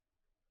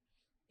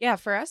 Yeah,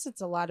 for us,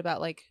 it's a lot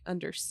about like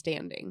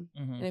understanding.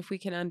 Mhm. And if we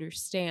can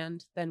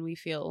understand, then we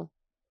feel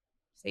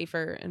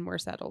safer and more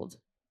settled.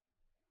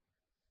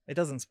 It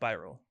doesn't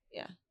spiral.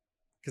 Yeah.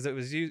 Because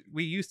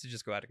we used to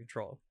just go out of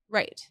control.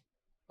 Right.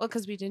 Well,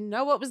 because we didn't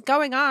know what was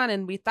going on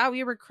and we thought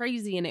we were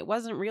crazy and it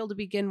wasn't real to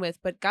begin with.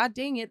 But god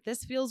dang it,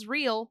 this feels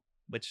real.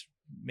 Which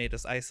made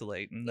us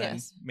isolate and then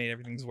Yes. made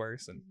everything's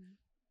worse. And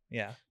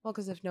yeah, Well,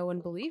 because if no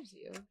one believes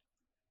you,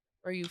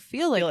 or you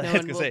feel like I no was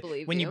one gonna will say,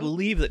 believe when you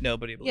believe that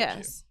nobody believes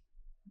yes.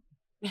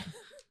 you,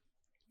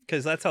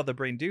 because that's how the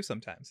brain do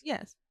sometimes.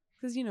 Yes.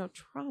 Because, you know,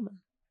 trauma.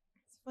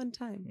 It's a fun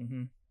time.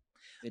 Hmm.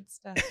 Good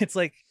stuff. It's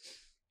like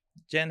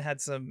Jen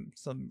had some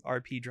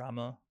RP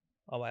drama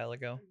a while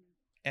ago,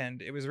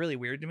 and it was really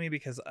weird to me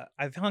because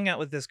I've hung out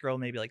with this girl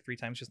maybe like 3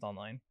 times just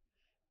online,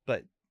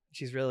 but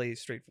she's really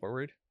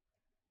straightforward,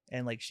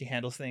 and like she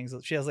handles things.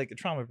 She has like a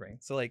trauma brain,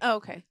 so like Oh,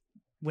 okay.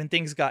 when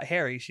things got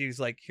hairy, she was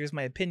like, "Here's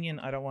my opinion.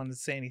 I don't want to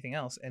say anything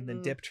else," and then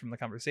Mm. dipped from the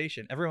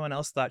conversation. Everyone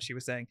else thought she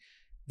was saying,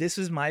 "This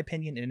is my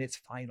opinion and it's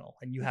final,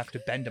 and you have to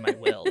bend to my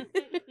will."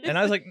 And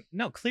I was like,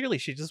 no, clearly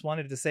she just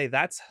wanted to say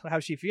that's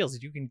how she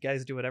feels. You can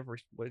guys do whatever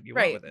what you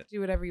right. want with it.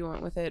 Do whatever you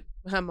want with it.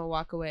 I'm gonna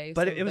walk away.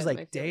 But so it was then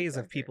my like feelings days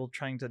are of hurt. people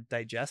trying to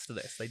digest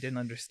this. They didn't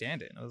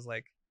understand it. And I was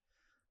like,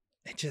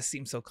 it just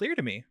seems so clear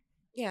to me.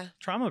 Yeah.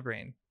 Trauma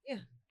brain.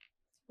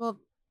 Well,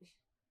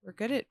 we're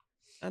good at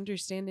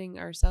understanding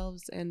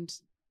ourselves and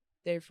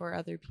therefore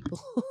other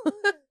people.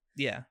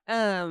 Yeah.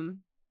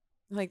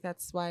 Like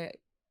that's why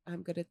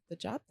I'm good at the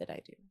job that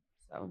I do.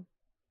 So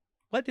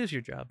What is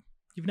your job?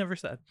 You've never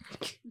said.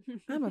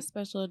 I'm a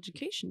special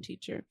education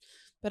teacher,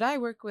 but I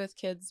work with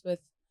kids with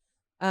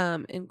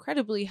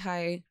incredibly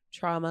high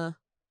trauma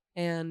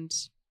and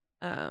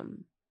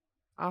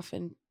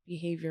often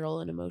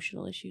behavioral and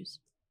emotional issues.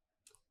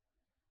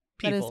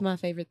 That is People. my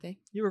favorite thing.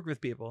 You work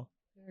with people,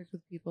 I work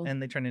with people and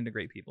they turn into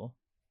great people,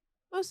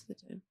 most of the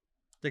time.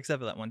 except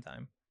for that one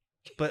time.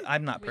 But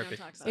I'm not We don't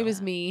perfect. talk so. about It was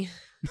that. me.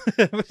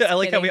 I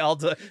like how we kidding. all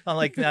do. I'm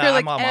like, nah, We're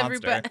I'm a monster.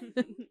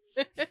 everybody-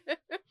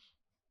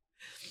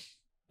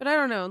 But I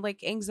don't know,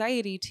 like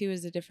anxiety too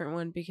is a different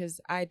one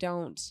because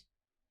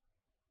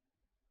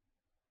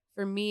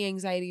for me,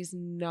 anxiety is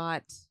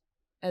not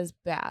as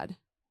bad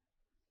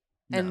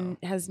and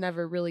has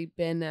never really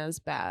been as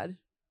bad.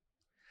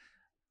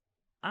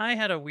 I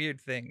had a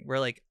weird thing where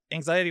like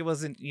anxiety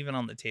wasn't even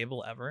on the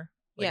table ever.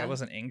 Like I Yeah.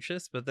 wasn't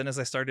anxious, but then as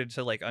I started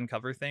to like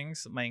uncover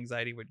things, my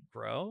anxiety would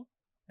grow,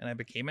 and I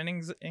became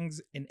an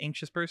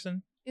anxious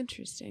person.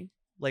 Interesting.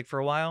 Like for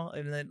a while,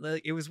 and then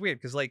like, it was weird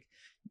because like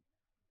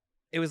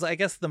it was, I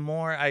guess, the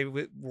more I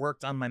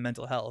worked on my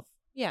mental health,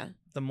 Yeah.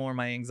 the more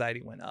my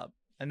anxiety went up.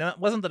 And it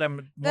wasn't that I'm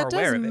more That does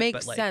aware of it, make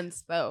but like,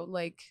 sense though.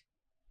 Like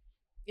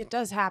it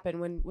does happen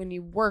when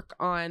you work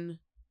on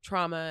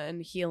trauma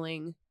and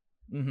healing.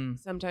 hmm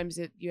Sometimes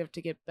you have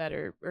to get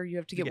better or you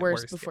have to You get get worse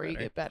worse to get before you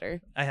better. get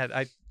better.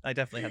 I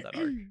definitely had that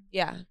arc.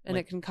 Yeah, and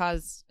Like- it can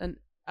cause an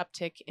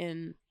uptick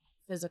in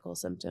physical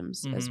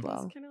symptoms as Mhm.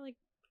 well. It's kind of like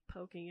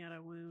poking at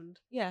a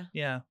wound. Yeah.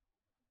 Yeah.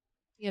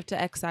 You have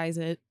to excise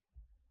it,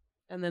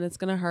 and then it's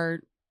going to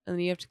hurt, and then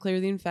you have to clear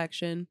the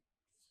infection,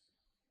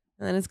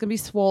 and then it's going to be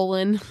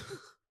swollen.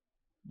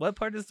 What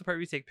part is the part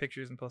where you take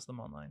pictures and post them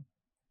online?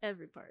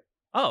 Every part.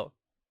 Oh,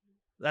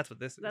 that's what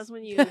this is. That's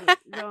when you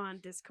go on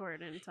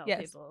Discord and tell Yes.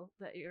 people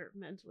that you're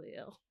mentally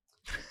ill.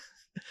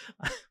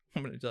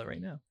 I'm gonna do that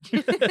right now.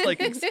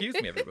 Like, excuse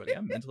me, everybody,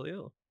 I'm mentally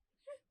ill.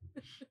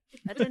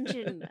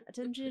 Attention,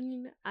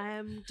 attention,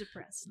 I'm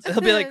depressed.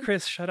 They'll be like,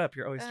 Chris, shut up.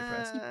 You're always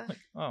depressed. Like,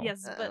 oh,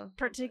 Yes, Oh, but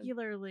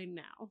particularly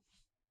now.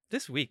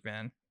 this week,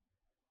 man.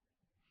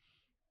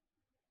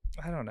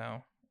 I don't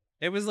know.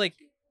 It was like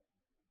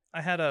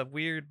I had a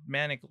weird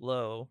manic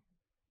low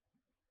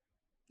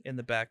in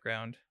the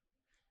background,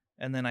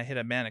 and then I hit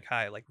a manic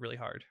high like really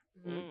hard.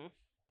 Mhm.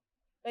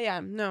 But yeah,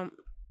 no.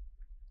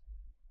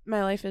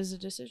 My life is a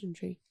decision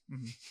tree.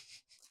 Mhm.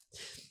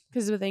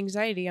 Because with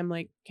anxiety, I'm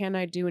like, can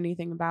I do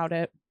anything about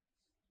it?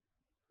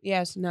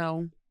 Yes,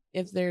 no.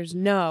 If there's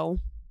no,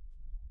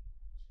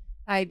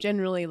 I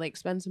generally like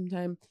spend some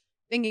time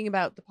thinking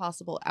about the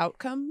possible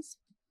outcomes.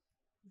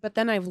 But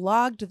then I've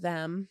logged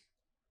them.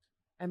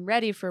 I'm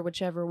ready for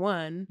whichever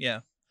one.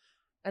 Yeah.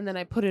 And then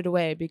I put it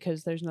away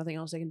because there's nothing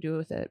else I can do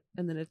with it.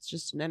 And then it's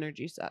just an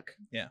energy suck.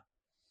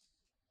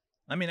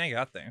 I mean, I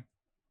got there.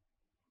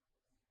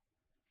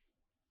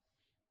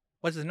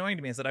 What's annoying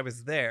to me is that I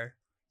was there,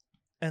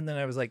 And then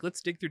I was like,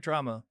 let's dig through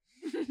trauma.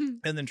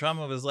 And then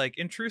trauma was like,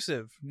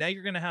 intrusive. Now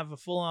you're going to have a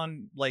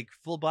full-on, like,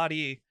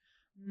 full-body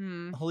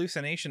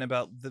hallucination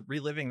about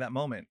reliving that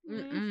moment.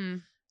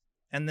 Mm-mm.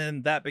 And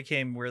then that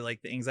became where,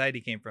 like, the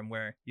anxiety came from,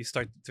 where you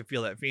start to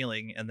feel that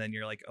feeling, and then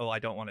you're like, oh, I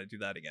don't want to do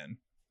that again.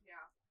 Yeah.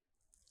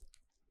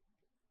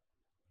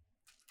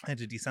 I had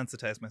to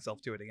desensitize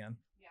myself to it again.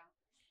 Yeah.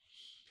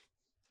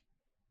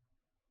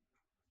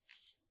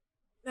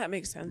 That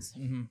makes sense.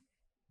 Mm-hmm.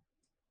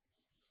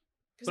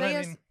 Because But I I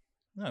guess mean,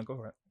 no, go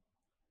for it.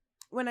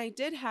 when I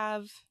did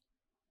have,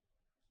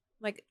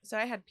 like, so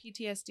I had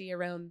PTSD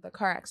around the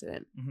car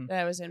accident Mhm. that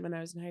I was in when I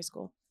was in high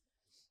school.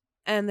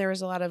 And there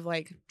was a lot of,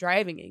 like,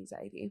 driving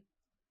anxiety.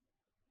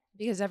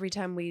 Because every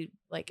time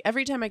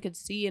I could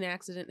see an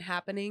accident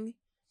happening,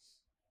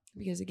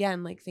 because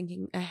again, like,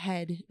 thinking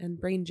ahead and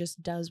brain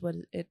just does what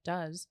it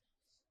does.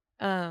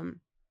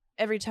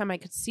 Every time I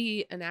could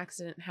see an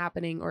accident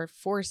happening or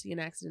foresee an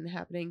accident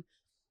happening,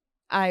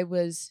 I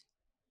was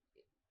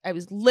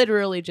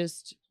literally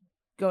just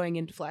going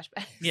into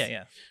flashbacks.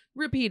 Yeah.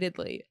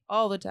 Repeatedly,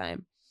 all the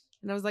time.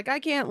 And I was like, I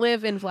can't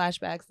live in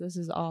flashbacks. This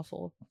is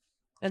awful.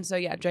 And so,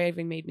 yeah,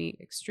 driving made me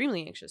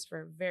extremely anxious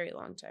for a very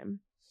long time.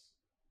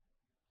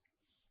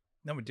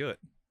 No, we do it.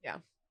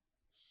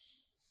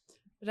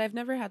 But I've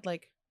never had,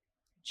 like,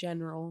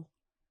 general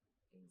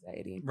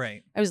anxiety.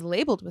 Right. I was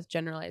labeled with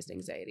generalized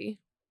anxiety,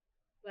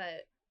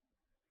 but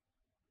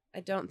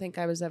I don't think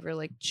I was ever,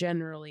 like,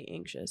 generally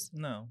anxious.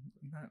 No,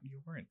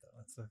 you weren't, though.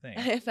 That's the thing.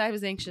 If I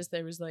was anxious,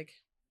 there was, like,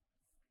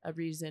 a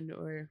reason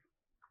or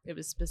it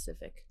was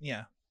specific.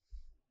 Yeah.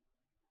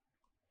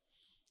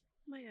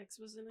 My ex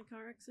was in a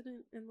car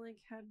accident and, like,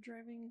 had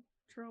driving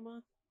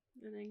trauma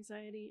and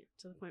anxiety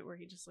to the point where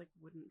he just, like,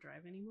 wouldn't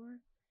drive anymore.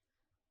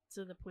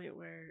 To the point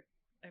where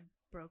I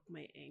broke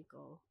my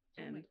ankle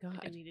Oh and my God.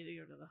 I needed to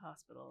go to the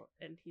hospital.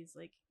 And he's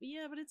like,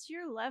 yeah, but it's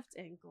your left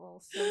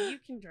ankle, so you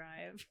can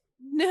drive.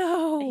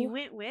 No. And he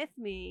went with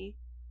me,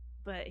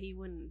 but he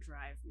wouldn't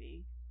drive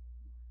me.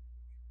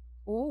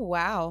 Oh,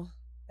 wow.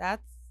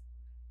 That's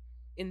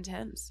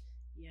intense.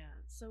 Yeah.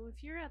 So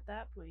if you're at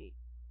that point,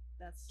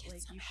 that's Get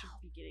like some you should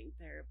help. be getting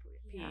therapy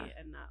Yeah.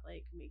 and not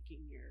like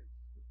making your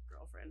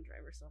girlfriend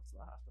drive herself to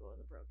the hospital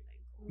with a broken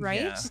ankle.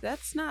 Right? Yeah.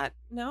 That's not,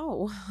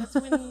 no. That's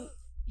when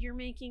you're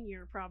making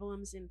your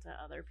problems into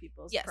other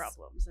people's Yes.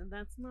 problems, and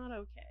that's not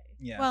okay.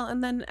 Yeah. Well,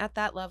 and then at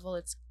that level,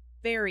 it's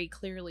very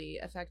clearly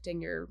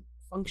affecting your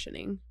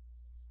functioning.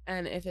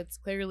 And if it's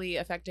clearly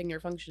affecting your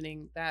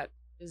functioning, that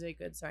is a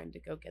good sign to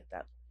go get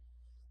that,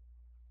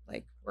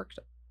 like, worked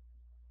on.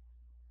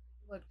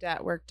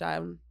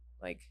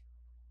 Like,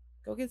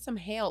 go get some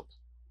help.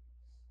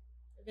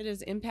 If it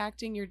is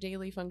impacting your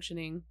daily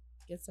functioning,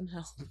 get some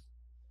help.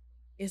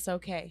 It's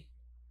okay.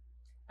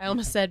 I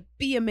almost said,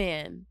 be a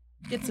man.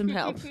 Get some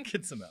help.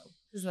 Get some help.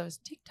 Because those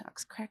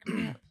TikToks crack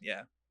me up.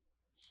 Yeah.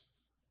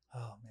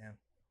 Oh, man.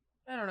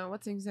 I don't know.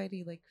 What's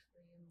anxiety like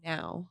for you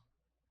now?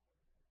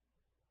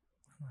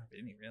 I don't have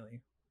any,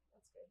 really.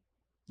 That's good.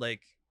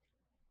 Like,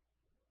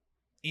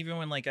 even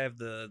when, like, I have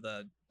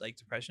the like,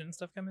 depression and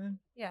stuff come in,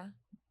 Yeah.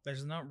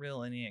 there's not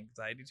real any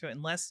anxiety to it,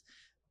 unless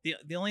the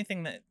only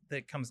thing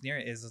that comes near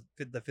it is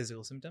the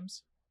physical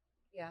symptoms.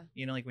 Yeah.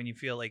 You know, like, when you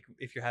feel like,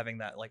 if you're having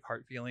that, like,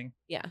 heart feeling,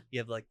 Yeah. you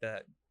have, like,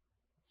 that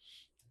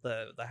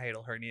the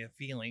hiatal hernia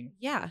feeling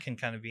Yeah. can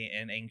kind of be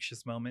an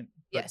anxious moment,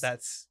 but Yes.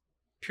 that's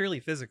purely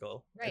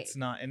physical. Right. It's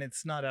not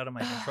out of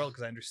my control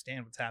because I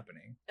understand what's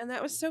happening. And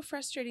that was so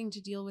frustrating to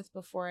deal with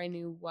before I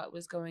knew what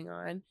was going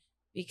on,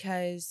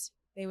 because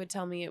they would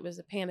tell me it was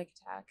a panic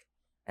attack.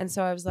 And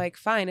so I was like,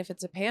 fine, if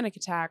it's a panic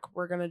attack,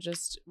 we're going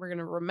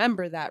to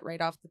remember that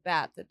right off the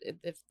bat, that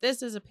if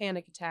this is a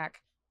panic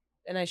attack,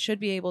 then I should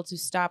be able to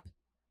stop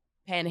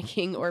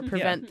panicking or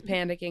prevent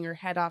panicking or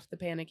head off the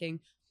panicking.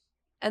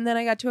 And then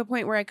I got to a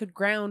point where I could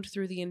ground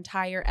through the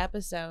entire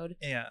episode,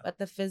 Yeah, but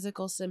the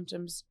physical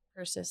symptoms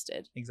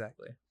persisted.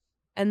 exactly.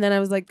 And then I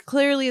was like,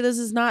 clearly this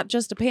is not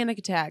just a panic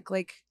attack.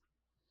 Like,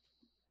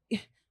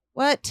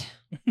 what?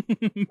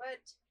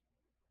 What?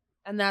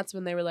 And that's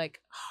when they were like,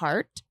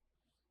 heart.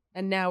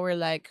 And now we're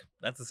like,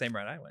 That's the same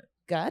route I went.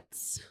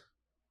 guts.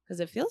 Because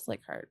it feels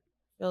like heart.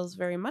 Feels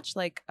very much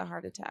like a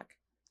heart attack.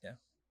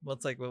 Well,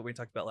 it's like what we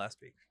talked about last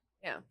week.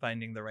 Yeah.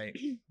 Finding the right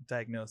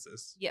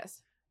diagnosis.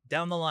 Yes.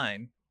 Down the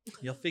line,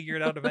 you'll figure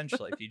it out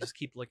eventually if you just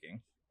keep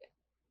looking.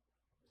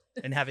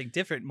 And having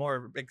different,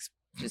 more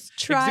Just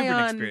try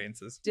exuberant on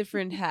experiences.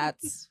 different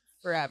hats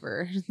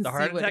forever. and The see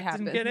heart what attack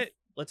didn't get happens. it.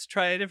 Let's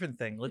try a different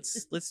thing.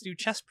 Let's do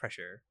chest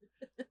pressure.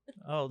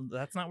 Oh,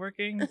 that's not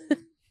working.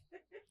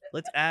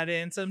 Let's add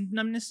in some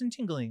numbness and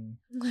tingling.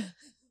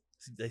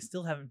 They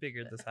still haven't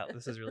figured this out.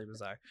 This is really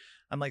bizarre.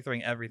 I'm like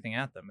throwing everything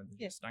at them and they're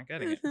Yeah. just not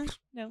getting it.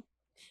 No.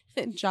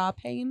 Jaw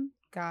pain,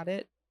 got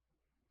it.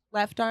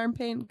 Left arm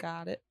pain,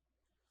 got it.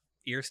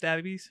 Ear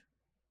stabbies.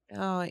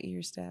 Oh, ear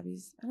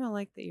stabbies. I don't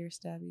like the ear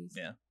stabbies.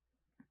 Yeah.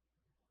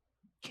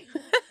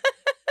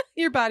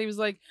 Your body was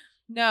like,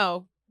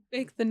 no,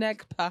 make the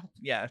neck pop.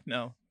 Yeah,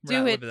 no. we're Do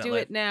not it. living that Do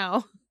life. it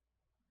now.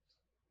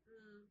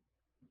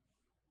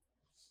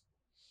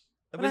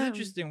 It was But,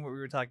 interesting what we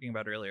were talking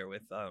about earlier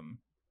with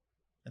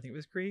think it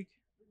was Krieg,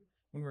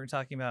 when we were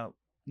talking about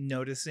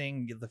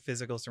noticing the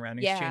physical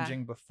surroundings Yeah.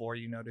 changing before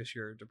you notice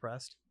you're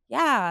depressed.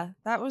 Yeah,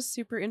 that was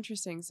super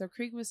interesting. So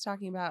Krieg was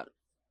talking about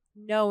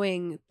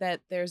knowing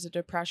that there's a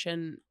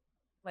depression,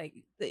 like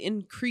the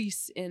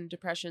increase in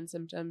depression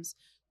symptoms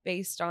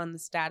based on the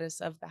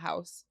status of the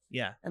house.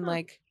 Yeah. And Huh.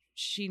 like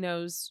she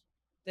knows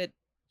that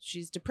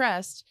she's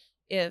depressed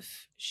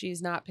if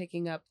she's not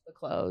picking up the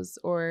clothes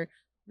or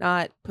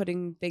not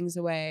putting things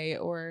away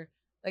or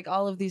like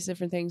all of these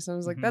different things. So I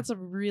was like, Mhm. that's a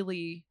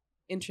really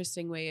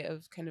interesting way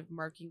of kind of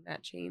marking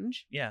that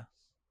change. Yeah.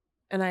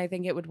 And I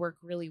think it would work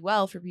really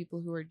well for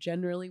people who are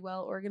generally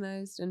well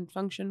organized and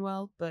function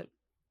well, but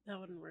That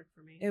wouldn't work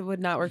for me. it would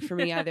not work for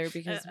me either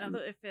because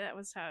If that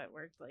was how it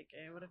worked, like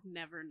I would have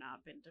never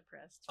not been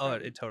depressed. Oh,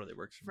 from- it totally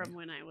works for from me.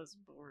 when I was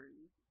born.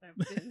 I've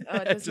been Oh,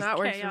 it does Just not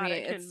work for me.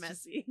 chaotic It's and just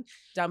messy.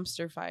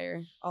 dumpster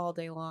fire all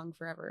day long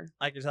forever.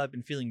 I can tell I've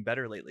been feeling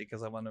better lately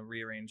because I want to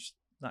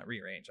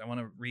I want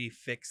to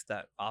refix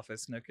that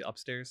office nook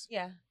upstairs,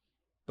 Yeah.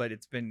 but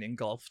it's been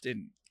engulfed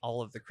in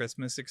all of the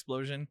Christmas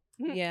explosion.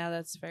 Yeah,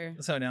 that's fair.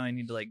 So now I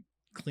need to like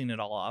clean it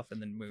all off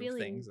and then move feeling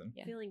things and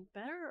Yeah. feeling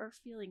better or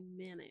feeling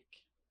manic?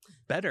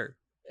 better,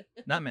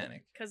 not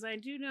manic. Because I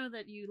do know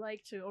that you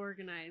like to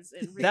organize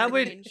and That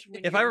would- rearrange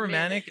when If I you're were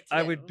manic,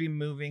 I would too. be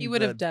moving. You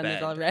would the have done it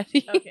bed.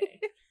 already. Okay.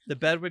 The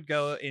bed would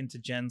go into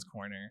Jen's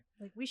corner.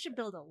 Like we should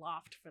build a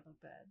loft for the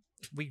bed.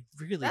 We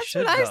really That's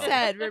should. what I though.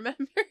 said.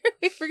 Remember,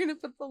 we were gonna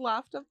put the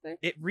loft up there.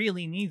 It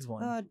really needs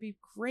one. Oh, it'd be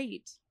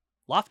great.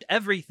 Loft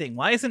everything.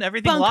 Why isn't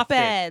everything Bunk lofted?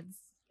 beds.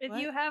 If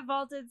What? you have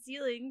vaulted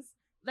ceilings,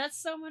 that's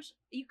so much.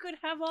 You could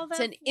have all that.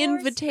 It's an floor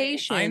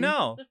invitation. I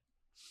know.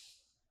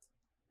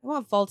 I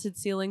want vaulted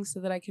ceilings so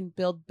that I can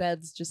build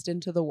beds just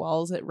into the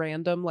walls at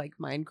random, like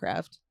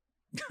Minecraft.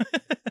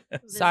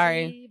 Space.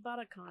 Sorry. Lizzie bought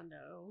a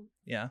condo,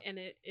 Yeah. and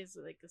it is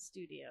like a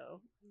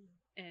studio,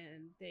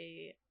 and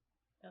they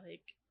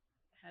like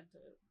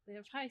they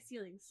have high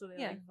ceilings, so they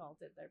Yeah. like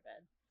vaulted their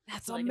bed.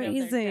 That's So, like, have their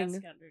amazing.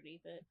 desk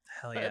underneath it.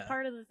 Hell But yeah.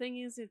 part of the thing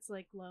is it's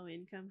like low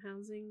income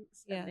housing,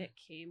 and Yeah. it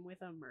came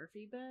with a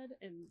Murphy bed,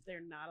 and they're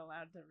not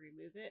allowed to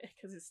remove it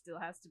because it still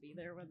has to be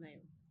there when they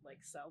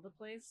like sell the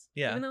place.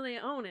 Yeah. Even though they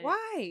own it.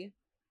 Why?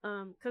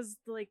 Because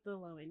like the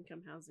low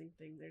income housing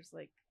thing, there's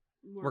like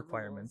more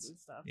Requirements. rules and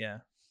stuff.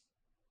 Yeah.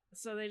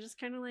 So they just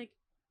kind of like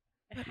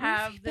But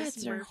have Murphy this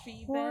beds are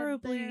Murphy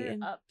horribly bed there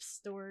in- up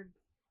stored,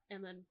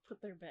 and then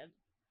put their bed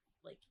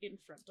like in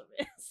front of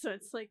it. So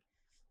it's like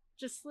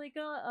just like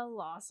a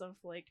loss of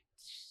like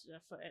a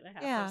foot and a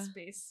half Yeah. of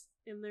space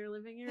in their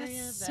living area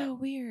That's that so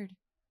weird.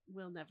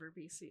 will never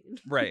be seen.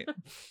 Right.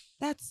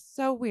 That's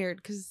so weird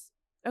because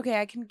okay,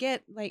 I can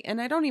get like,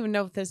 and I don't even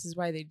know if this is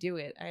why they do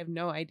it. I have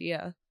no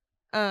idea.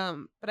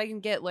 But I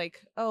can get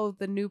like, oh,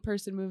 the new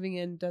person moving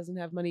in doesn't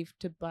have money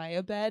to buy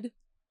a bed.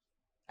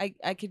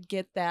 I could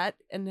get that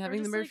and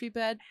having the just, like, Murphy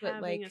bed, but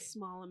Having like, a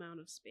small amount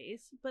of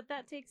space, but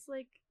that takes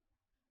like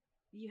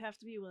you have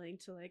to be willing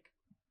to like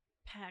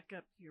pack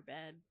up your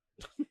bed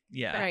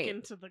Yeah. back Right.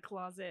 into the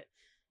closet,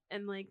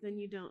 and like then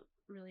you don't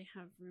really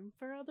have room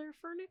for other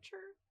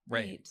furniture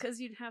Right. because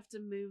you'd have to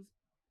move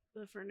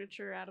the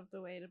furniture out of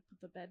the way to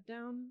put the bed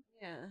down.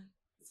 Yeah.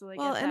 So like,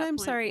 Well, at and that I'm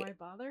point, sorry. why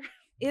bother?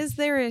 Is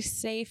there a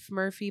safe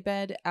Murphy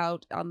bed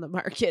out on the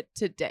market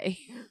today?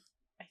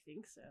 I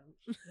think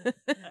so.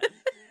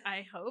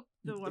 I hope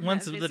the one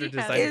Ones that that are Izzy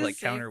has designed is with like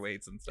safe.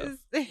 counterweights and stuff. Is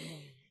there-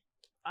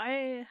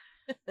 I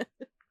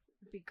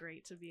it'd be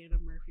great to be in a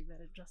Murphy bed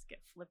and just get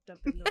flipped up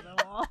into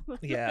the wall.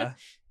 Yeah.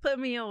 Put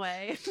me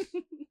away.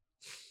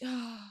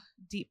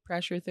 Deep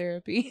pressure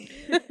therapy.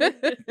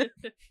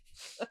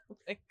 Oh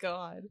my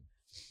god.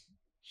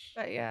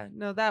 But yeah,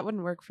 no, that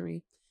wouldn't work for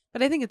me.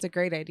 But I think it's a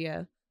great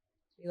idea.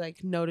 Be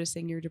like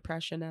noticing your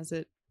depression as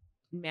it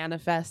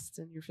manifests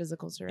in your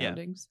physical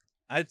surroundings.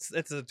 It's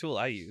a tool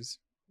I use.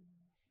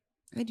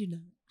 I do not.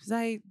 Because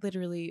I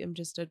literally am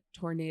just a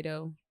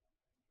tornado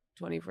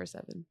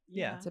 24/7.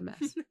 Yeah. It's a mess.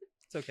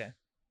 It's okay.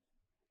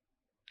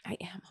 I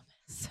am a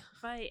mess.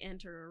 If I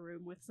enter a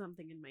room with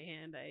something in my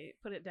hand, I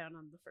put it down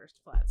on the first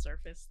flat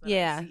surface that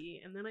Yeah. I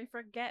see, and then I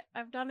forget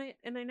I've done it,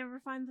 and I never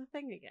find the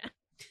thing again.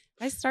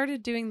 I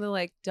started doing the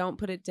like, don't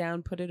put it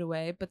down, put it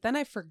away. But then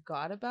I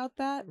forgot about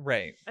that.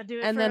 Right. I do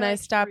it And for then I like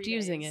stopped 3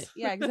 using days. it.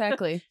 Yeah,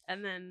 exactly.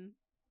 And then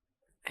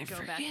I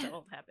go back to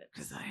old habits.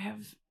 because I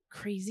have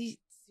crazy,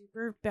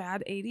 super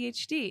bad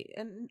ADHD.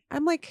 And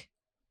I'm like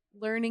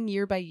learning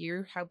year by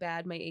year how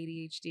bad my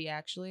ADHD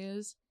actually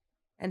is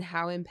and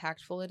how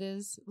impactful it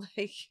is.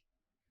 Like,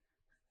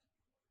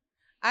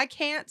 I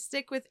can't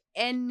stick with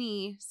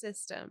any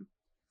system.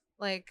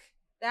 Like,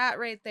 that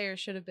right there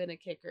should have been a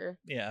kicker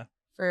Yeah.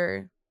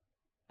 for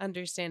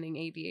understanding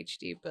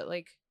ADHD. But,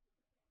 like,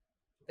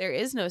 there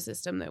is no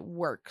system that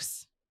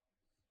works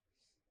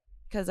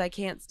because I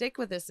can't stick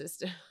with a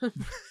system.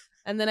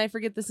 And then I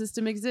forget the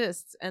system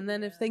exists. And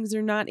then if Yeah. things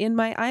are not in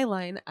my eye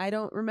line, I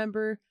don't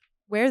remember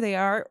where they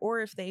are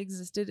or if they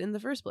existed in the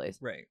first place.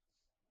 Right.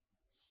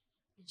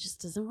 It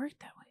just doesn't work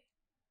that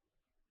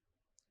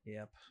way.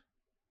 Yep.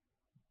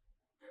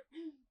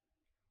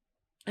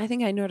 I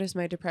think I noticed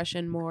my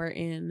depression more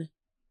in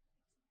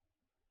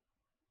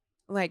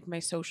like my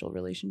social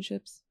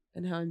relationships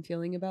and how I'm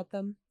feeling about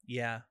them.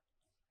 Yeah.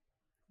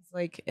 It's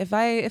like if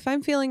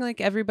I'm feeling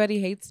like everybody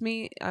hates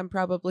me, I'm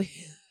probably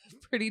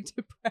pretty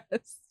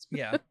depressed.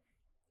 Yeah.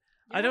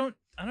 I don't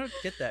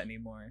get that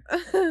anymore.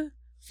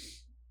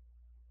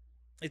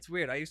 It's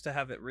weird. I used to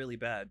have it really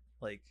bad,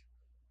 like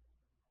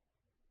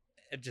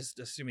just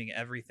assuming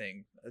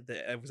everything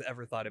that was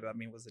ever thought about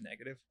me was a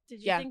negative.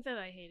 Did you Yeah. think that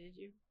I hated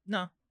you?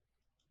 No,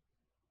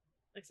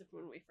 Except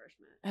when we first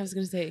met. I was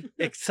gonna say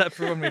except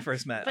for when we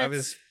first met. I But-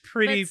 was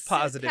pretty But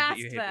positive that past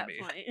you hated that me.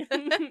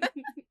 point.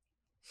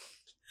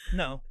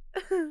 No,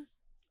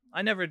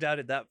 I never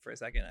doubted that for a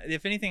second.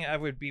 If anything, I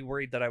would be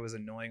worried that I was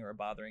annoying or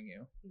bothering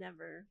you.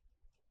 Never.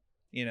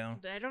 You know,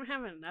 I don't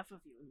have enough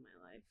of you in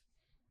my life.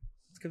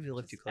 it's because we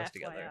live too Just close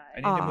together.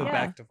 FYI. I need to move Aw.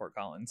 back to Fort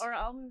Collins. Or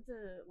I'll move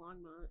to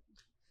Longmont.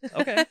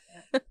 Okay,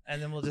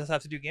 and then we'll just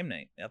have to do game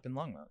night up in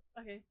Longmont.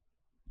 Okay.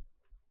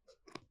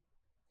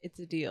 it's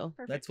a deal.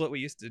 Perfect. That's what we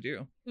used to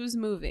do. Who's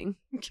moving?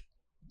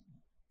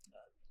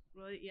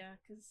 Well, yeah,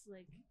 because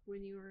like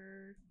when you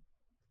were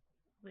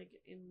like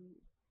in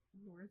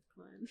North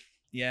Glen,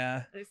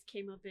 Yeah. I just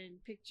came up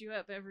and picked you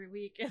up every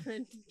week and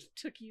then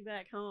took you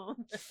back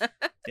home.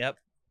 Yep.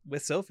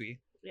 With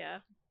Sophie. Yeah.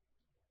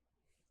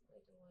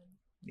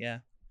 Yeah.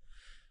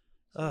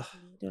 Ugh.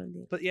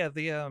 But yeah,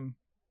 the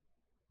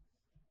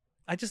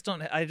I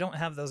don't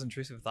have those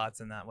intrusive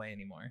thoughts in that way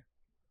anymore.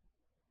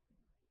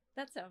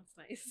 That sounds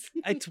nice.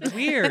 It's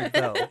weird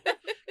though,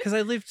 because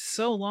I lived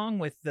so long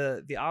with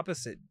the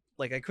opposite.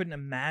 Like I couldn't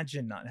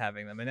imagine not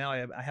having them, and now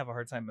I have a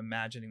hard time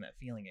imagining that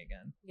feeling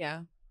again.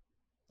 Yeah.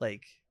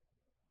 Like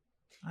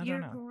I You're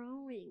don't know.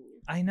 growing.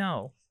 I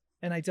know,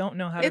 and I don't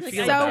know how to It's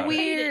feel so about it.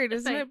 weird.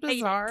 Isn't I it hate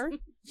bizarre?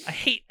 I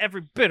hate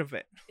every bit of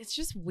it. It's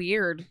just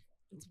weird.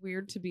 It's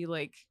weird to be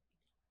like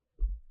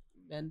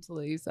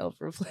mentally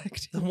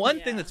self-reflecting. The one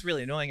thing Yeah. that's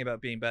really annoying about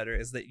being better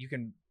is that you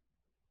can,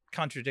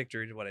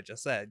 contradictory to what I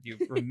just said, you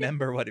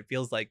remember what it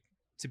feels like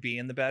to be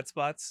in the bad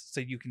spots,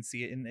 so you can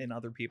see it in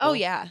other people. Oh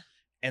yeah.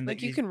 and Like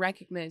that you can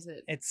recognize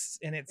it. It's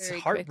very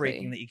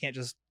heartbreaking quickly. that you can't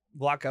just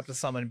walk up to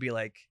someone and be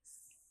like,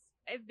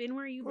 I've been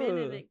where you've been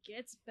and Ugh. it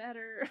gets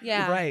better.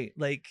 Yeah. right,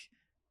 like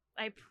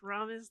I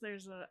promise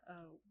there's a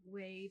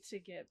way to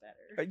get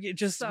better. you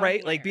just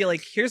right, like be Somewhere.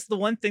 like, here's the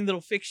one thing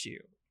that'll fix you.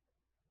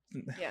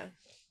 Yeah.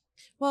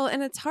 Well,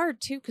 and it's hard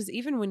too, because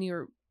even when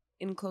you're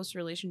in close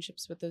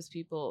relationships with those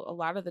people, a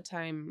lot of the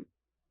time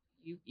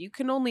you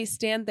can only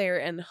stand there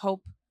and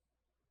hope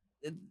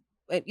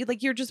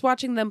like you're just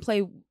watching them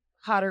play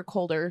hot or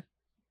colder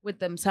with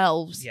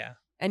themselves. Yeah,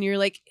 And you're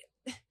like,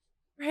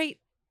 right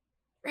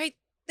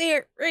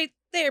there,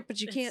 but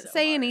you It's can't so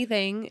say hard.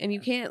 anything and you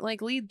can't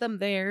like lead them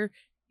there.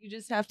 You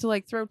just have to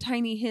like throw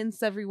tiny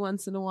hints every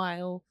once in a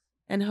while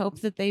and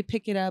hope that they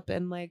pick it up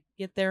and like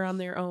get there on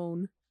their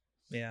own.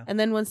 yeah. And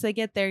then once they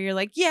get there, you're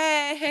like,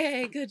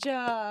 yay, good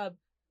job.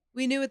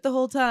 We knew it the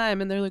whole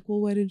time. And they're like, well,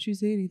 why didn't you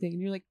say anything?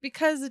 And you're like,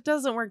 because it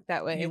doesn't work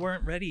that way. You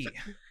weren't ready.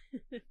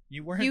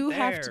 You weren't. You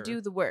have to there.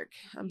 do the work.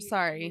 I'm You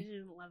sorry.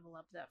 didn't level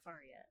up that far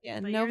yet. Yeah,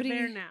 but nobody- You're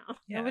there now.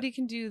 Yeah. Nobody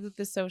can do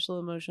the social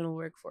emotional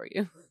work for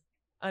you,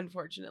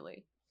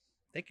 unfortunately.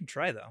 They can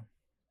try though.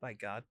 By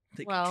God,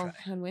 they Well, can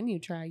try. and when you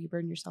try, you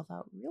burn yourself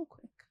out real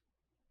quick.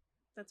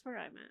 That's where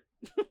I'm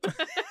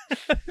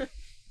at.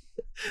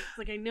 It's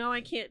like I know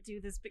I can't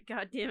do this, but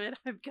god damn it,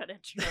 I'm gonna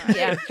try.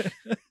 Yeah.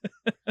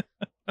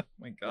 Oh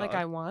my God. Like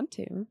I want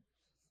to,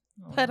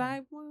 Oh, but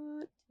I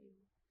want to.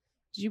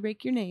 Did you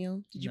break your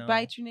nail? Did you No.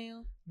 bite your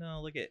nail?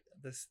 no. Look at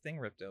this thing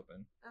ripped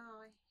open. Oh,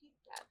 I hate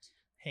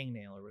that.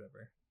 Hangnail or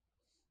whatever.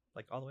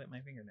 Like all the way at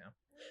my finger now.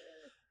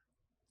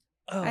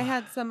 I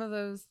had some of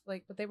those,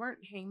 like, but they weren't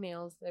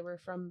hangnails. They were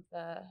from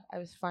I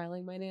was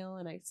filing my nail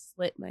and I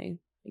slit my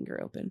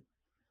finger open.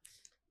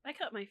 I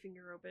cut my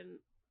finger open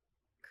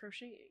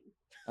crocheting.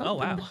 Oh,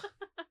 wow.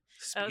 I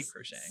Speed was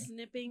crocheting.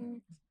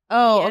 snipping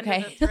Oh, the end okay.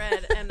 of the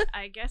thread, and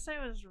I guess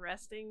I was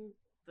resting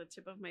the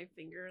tip of my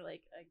finger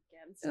like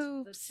against the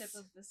Oops. tip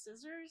of the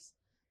scissors,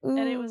 and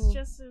it was Ooh.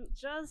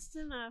 just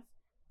enough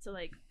to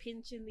like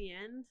pinch in the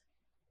end.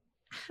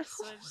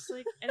 So I just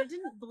like, and it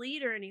didn't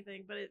bleed or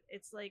anything, but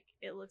it's like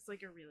it looks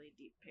like a really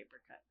deep paper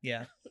cut.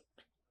 Yeah.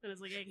 And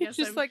it's like I It's guess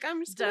just I'm like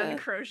I'm just done gonna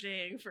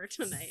crocheting for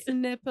tonight.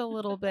 snip a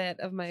little bit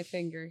of my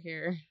finger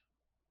here.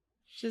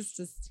 Just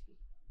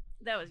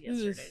That was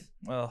yesterday.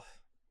 Well,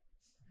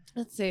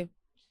 let's see.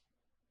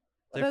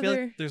 What I feel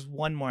other- like there's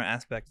one more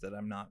aspect that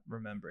I'm not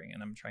remembering,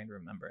 and I'm trying to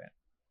remember it.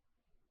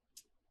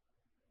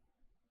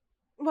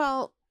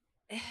 Well,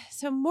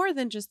 so more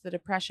than just the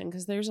depression,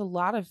 because there's a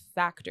lot of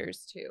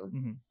factors too.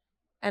 Mhm.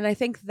 And I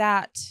think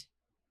that,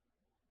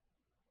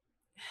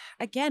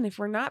 again, if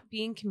we're not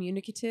being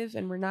communicative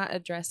and we're not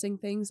addressing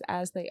things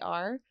as they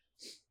are,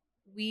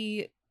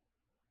 we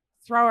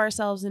throw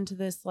ourselves into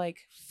this like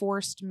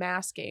forced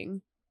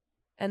masking.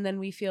 And then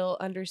we feel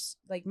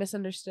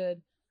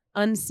misunderstood,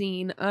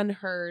 unseen,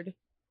 unheard,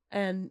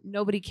 and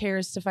nobody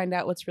cares to find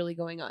out what's really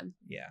going on.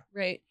 Yeah.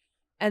 Right.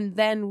 And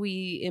then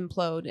we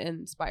implode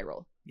and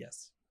spiral.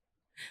 Yes.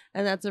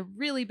 And that's a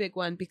really big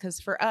one because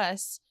for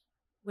us,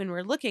 when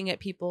we're looking at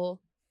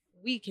people,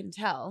 we can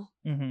tell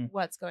Mm-hmm.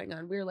 what's going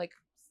on. We're like,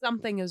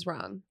 something is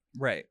wrong.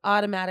 Right.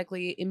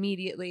 Automatically,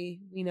 immediately,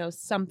 we know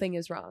something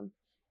is wrong.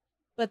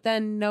 But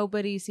then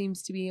nobody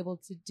seems to be able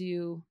to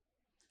do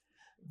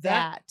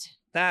that.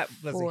 That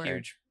was for- a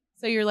huge.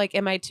 So you're like,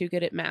 am I too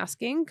good at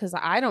masking? Because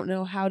I don't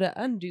know how to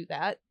undo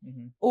that.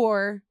 Mm-hmm.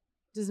 Or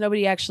does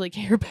nobody actually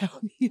care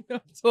about me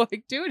enough to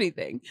like do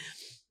anything?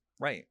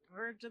 Right.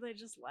 Or do they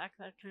just lack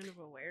that kind of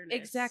awareness?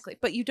 Exactly.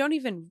 But you don't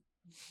even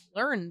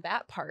learn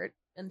that part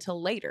until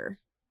later.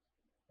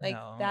 Like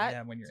No, that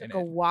yeah, when you're took in a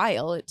it.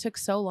 while. It took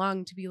so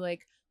long to be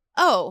like,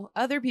 oh,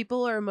 other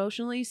people are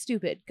emotionally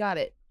stupid. Got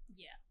it.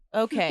 Yeah.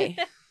 Okay.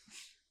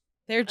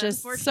 They're just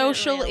Unfortunately,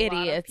 social a lot of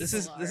idiots.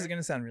 This people is are.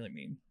 gonna sound really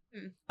mean.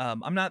 Mm.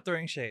 I'm not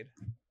throwing shade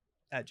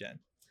at Jen,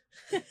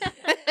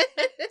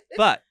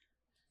 but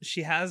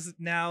she has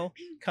now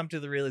come to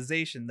the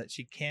realization that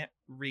she can't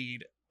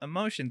read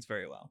emotions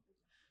very well.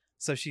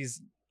 So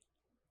she's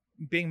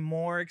being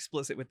more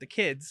explicit with the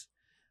kids,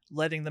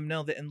 letting them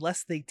know that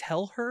unless they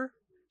tell her,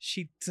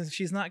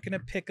 she's not going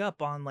to pick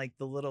up on like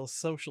the little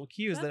social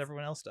cues that That's-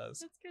 everyone else does.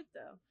 That's good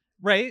though.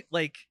 Right?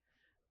 Like,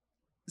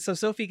 so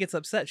Sophie gets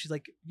upset. She's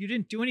like, "You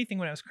didn't do anything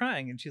when I was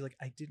crying." And she's like,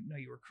 "I didn't know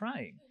you were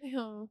crying.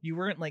 Oh. You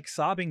weren't like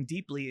sobbing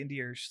deeply into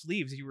your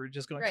sleeves. You were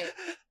just going, Right.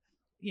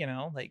 you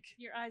know, like."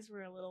 Your eyes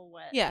were a little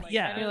wet. Yeah. Like,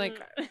 Yeah. I You're like,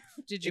 don't-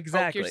 Did you poke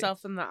Exactly.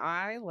 yourself in the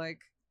eye? Like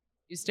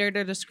you stared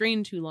at a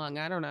screen too long.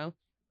 I don't know.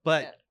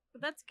 But Yeah.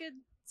 But that's good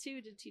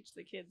too to teach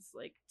the kids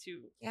like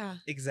to Yeah.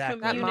 exactly.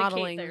 That communicate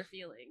modeling their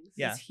feelings.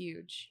 Yeah. It's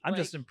huge. I'm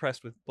just like-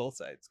 impressed with both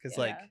sides because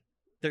Yeah. like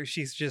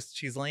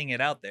she's laying it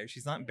out there.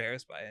 She's not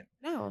embarrassed by it,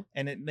 No.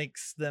 and it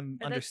makes them And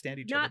that's understand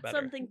each other Not better.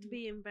 something to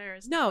be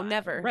embarrassed. No, by.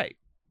 never. Right.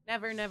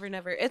 Never, never,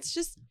 never. It's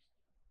just,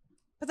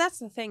 but that's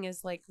the thing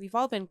is like we've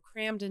all been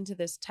crammed into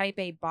this type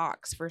A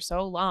box for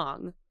so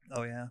long.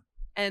 Oh yeah.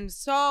 And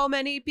so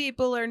many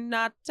people are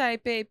not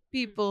type A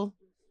people.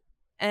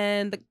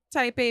 And the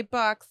type A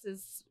box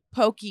is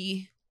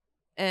pokey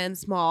and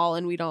small,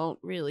 and we don't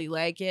really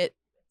like it.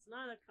 It's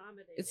not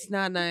accommodating. It's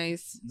not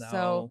nice. No.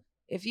 So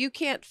if you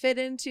can't fit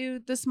into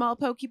the small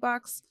pokey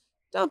box,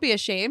 don't be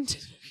ashamed.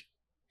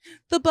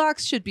 The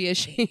box should be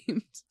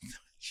ashamed.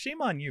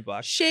 Shame on you,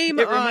 Box. Shame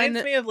It on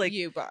reminds me of like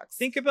you, box.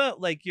 think about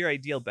like your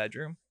ideal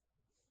bedroom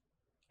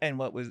and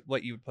what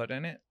you would put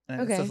in it. And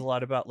it Okay. says a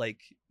lot about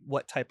like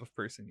what type of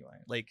person you are.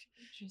 Like,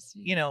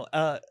 Interesting. you know,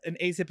 an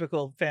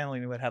atypical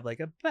family would have like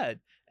a bed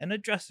and a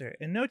dresser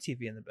and no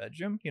TV in the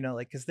bedroom, you know,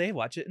 like because they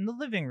watch it in the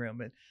living room.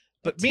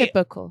 But me,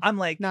 Typical. I'm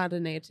like, not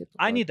an atypical.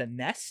 I need a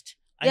Nest.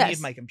 I Yes.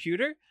 need my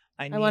computer.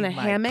 I need want a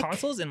my hammock.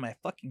 consoles and my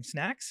fucking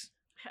snacks.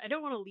 I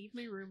don't want to leave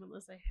my room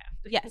unless I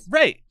have to. Yes.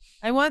 Right.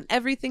 I want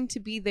everything to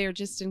be there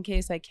just in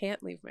case I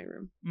can't leave my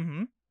room.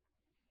 Mm-hmm.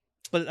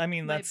 But I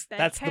mean, My that's the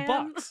bedpan.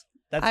 box.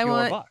 That's I your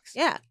want- box.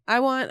 Yeah, I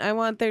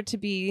want there to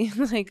be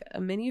like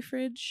a mini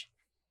fridge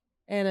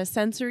and a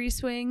sensory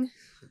swing.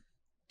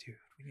 Dude,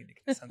 we need to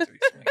get a sensory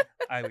swing.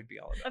 I would be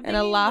all about I'm it. And a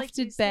thinking, like, lofted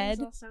these things bed.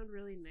 all sound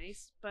really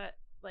nice, but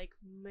like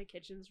my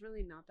kitchen's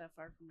really not that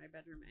far from my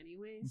bedroom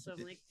anyway. So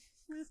I'm like,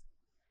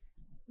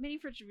 mini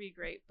fridge would be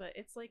great, but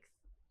it's like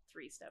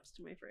 3 steps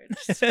to my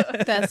fridge. So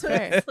That's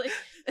fair. it's like,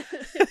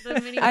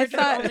 the mini I fridge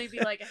thought- would only be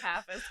like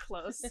half as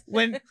close.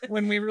 when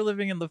we were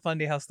living in the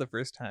Fundy house the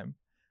first time,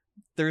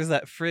 there was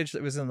that fridge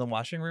that was in the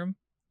washing room,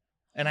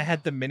 and I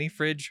had the mini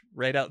fridge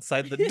right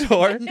outside the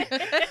door.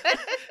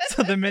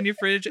 So the mini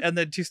fridge, and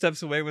then 2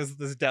 steps away was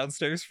this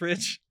downstairs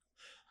fridge.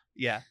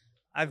 Yeah,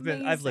 I've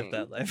lived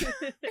that life.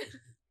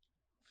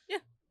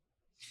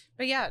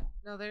 But yeah,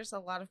 no, there's a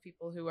lot of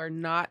people who are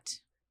not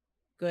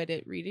good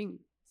at reading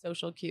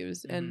social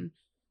cues. Mhm. And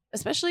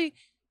especially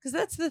because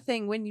that's the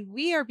thing when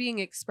we are being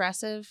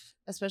expressive,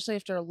 especially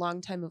after a long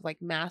time of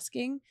like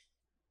masking,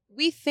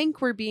 we think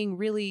we're being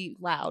really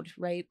loud,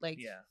 right? Like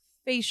Yeah.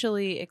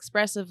 facially,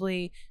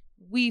 expressively,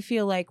 we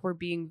feel like we're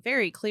being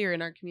very clear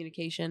in our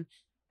communication.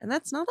 And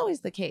that's not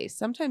always the case.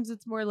 Sometimes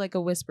it's more like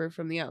a whisper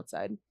from the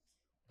outside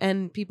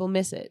and people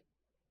miss it.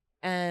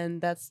 And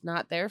that's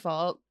not their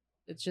fault.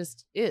 It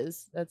just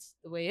is. That's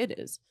the way it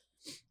is.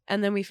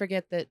 And then we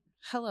forget that,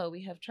 hello,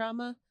 we have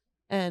trauma,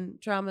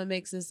 and trauma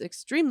makes us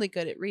extremely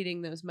good at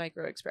reading those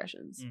micro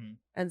expressions. Mhm.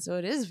 And so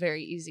it is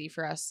very easy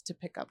for us to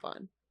pick up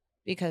on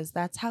because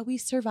that's how we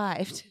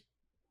survived.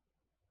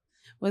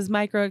 Was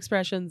micro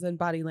expressions and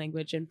body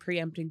language and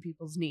preempting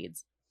people's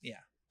needs.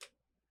 Yeah.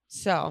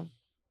 So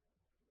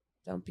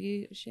don't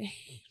be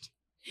ashamed.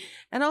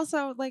 And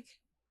also, like,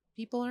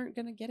 people aren't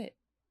going to get it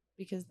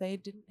because they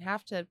didn't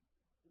have to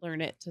learn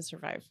it to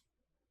survive.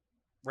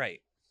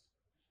 Right.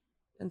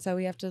 And so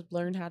we have to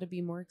learn how to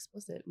be more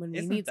explicit when we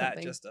Isn't need that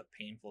something. just a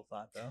painful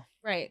thought though?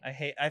 Right. I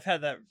hit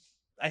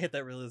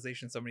that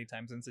realization so many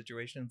times in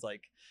situations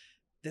like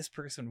this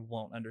person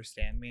won't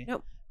understand me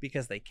Nope.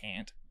 because they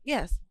can't.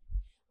 Yes.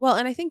 Well,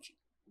 and I think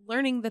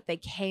learning that they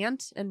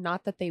can't and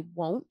not that they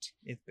won't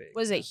It's big.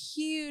 was a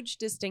huge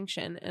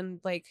distinction. And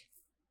like,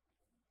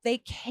 they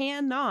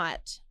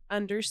cannot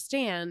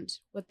understand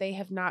what they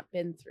have not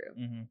been through.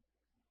 Mhm.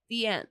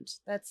 The end.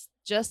 That's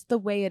just the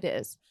way it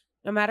is.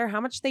 No matter how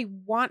much they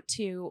want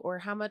to or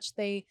how much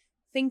they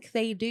think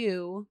they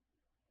do,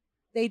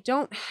 they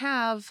don't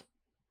have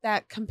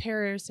that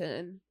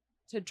comparison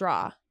to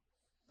draw.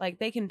 Like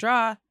they can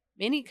draw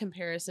many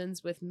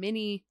comparisons with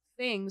many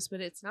things,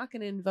 but it's not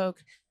going to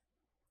invoke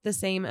the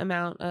same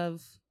amount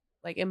of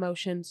like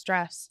emotion,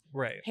 stress,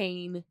 Right.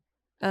 pain,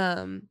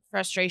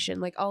 frustration.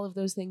 Like all of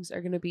those things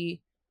are going to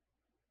be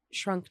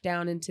shrunk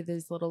down into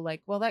this little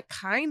like, well, that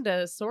kind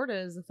of sort of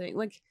is a thing.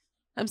 Like,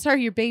 I'm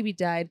sorry your baby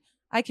died.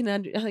 I can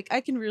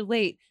I can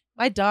relate.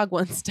 My dog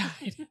once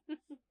died. And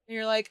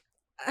you're like,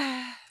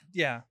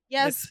 Yeah.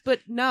 yes, It's but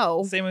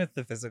no. same with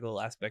the physical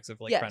aspects of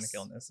like chronic Yes.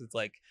 illness. It's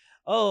like,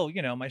 oh,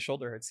 you know, my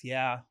shoulder hurts.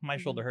 Yeah, my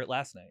shoulder hurt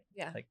last night.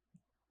 Yeah. Like,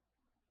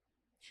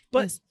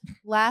 but Yes.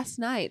 Last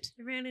night,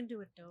 I ran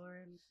into a door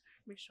and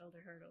my shoulder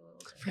hurt a little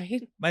bit.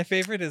 right? my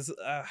favorite is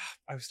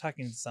I was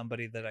talking to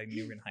somebody that I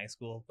knew in high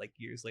school like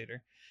years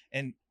later,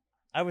 and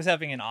I was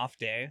having an off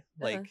day.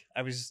 Like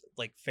I was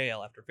like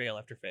fail after fail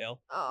after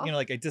fail. Oh, You know,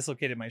 like I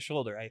dislocated my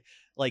shoulder.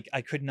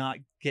 I could not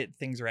get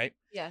things right.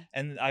 yeah.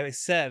 And I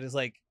said, is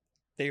like,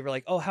 they were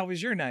like, oh, how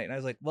was your night? And I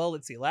was like, well,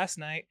 let's see. Last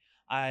night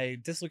I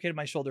dislocated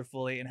my shoulder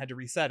fully and had to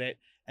reset it.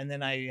 And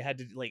then I had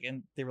to like,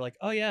 and they were like,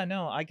 oh yeah,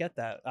 no, I get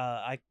that.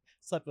 I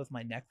slept with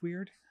my neck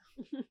weird.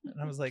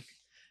 And I was like,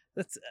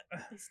 that's I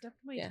stubbed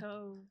my Yeah.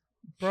 toe.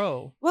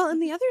 bro. Well,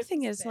 and the other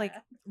thing is like,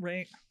 Bad.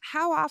 Right.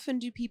 how often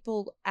do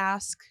people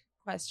ask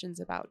questions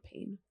about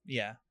pain?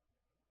 Yeah.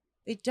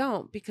 They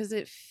don't, because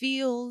it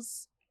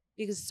feels,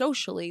 because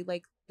socially,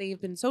 like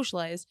they've been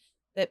socialized,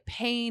 that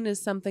pain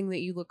is something that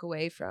you look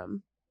away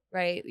from,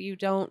 right? You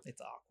don't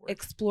It's awkward.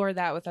 explore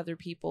that with other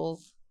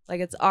people.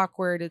 Like it's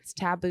awkward, it's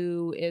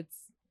taboo, it's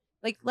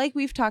like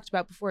we've talked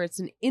about before, it's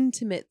an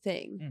intimate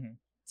thing Mhm.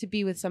 to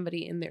be with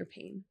somebody in their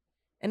pain.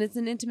 And it's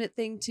an intimate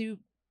thing to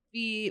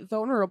be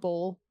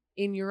vulnerable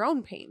in your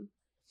own pain.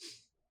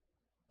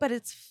 But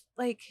it's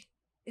like,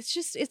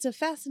 it's a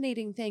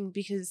fascinating thing,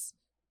 because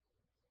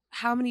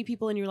how many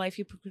people in your life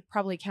you could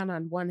probably count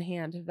on one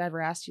hand have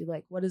ever asked you,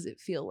 like, what does it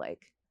feel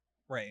like?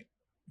 Right.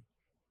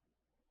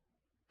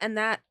 And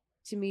that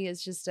to me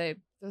is just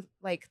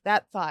like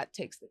that thought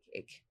takes the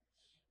cake.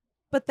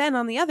 But then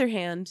on the other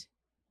hand,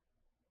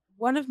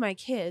 one of my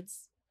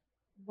kids,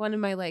 one of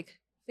my like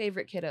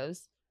favorite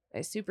kiddos,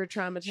 my super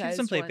traumatized She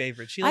doesn't play one,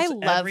 favorites. She I loves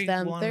love every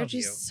them. one They're of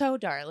just you. so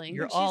darling.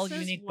 You're When she all says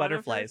unique one of her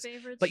butterflies,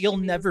 favorites, but she you'll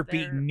means never be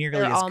they're- nearly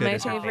they're as all good my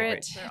as your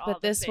favorite. favorite. They're all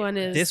But the this one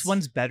favorites. is- This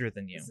one's better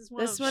than you. This is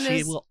one This of one them. She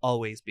is- will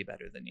always be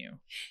better than you.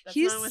 That's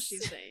he's- not what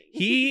she's saying.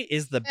 He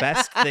is the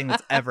best thing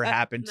that's ever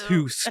happened No.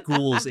 to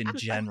schools in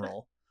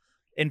general.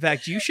 In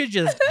fact, you should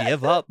just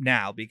give up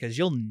now, because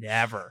you'll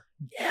never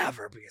be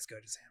as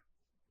good as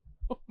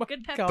him.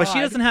 Good pep. But she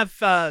God. doesn't have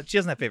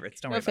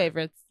favorites. Don't No worry about it.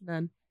 favorites,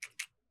 none.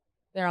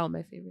 They're all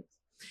my favorites.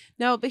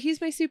 No, but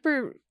he's my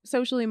super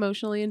socially,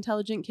 emotionally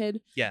intelligent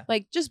kid. Yeah.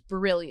 Like just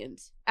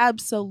brilliant.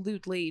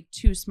 Absolutely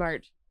too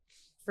smart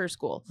for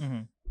school.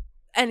 Mhm.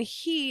 And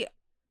he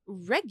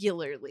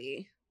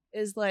regularly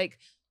is like,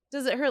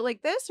 does it hurt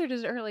like this or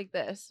does it hurt like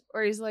this?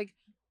 Or he's like,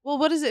 well,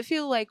 what does it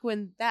feel like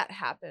when that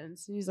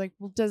happens? And he's like,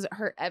 well, does it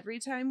hurt every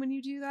time when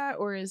you do that?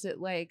 Or is it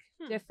like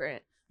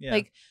different? Yeah.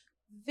 Like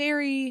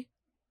very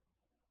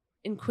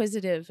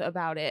inquisitive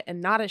about it,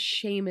 and not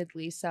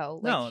ashamedly so.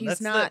 Like No, he's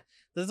that's not.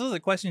 those are the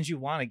questions you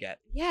want to get.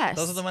 Yes,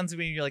 Those are the ones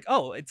where you're like,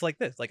 oh, it's like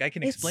this. Like I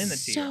can explain that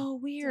it's to you. so To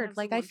weird. have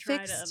Like I someone try to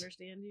fixed.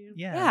 understand you.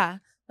 Yeah.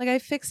 Like I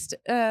fixed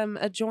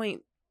a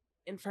joint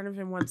in front of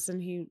him once,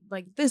 and he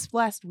like this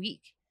last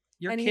week.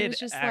 Your And he kid was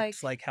just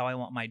acts like how I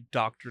want my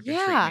doctor to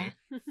Yeah.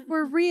 treat me.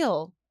 For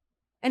real.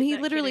 And Get he that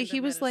kid literally into he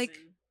was like,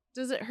 medicine.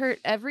 does it hurt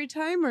every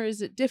time or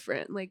is it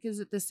different? Like, is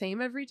it the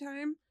same every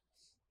time?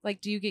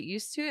 Like, do you get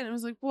used to it? And I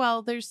was like,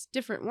 well, there's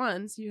different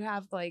ones. You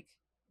have like,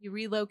 you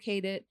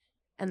relocate it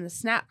and the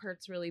snap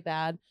hurts really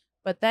bad.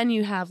 But then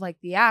you have like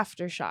the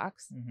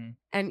aftershocks. hmm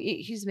And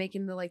he's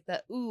making the like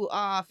the ooh,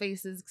 ah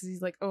faces because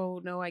he's like,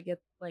 oh no, I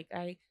get like,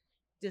 I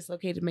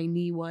dislocated my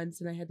knee once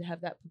and I had to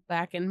have that put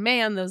back. And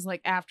man, those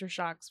like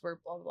aftershocks were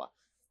blah, blah, blah.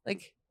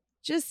 Like,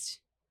 just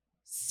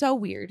so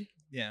weird.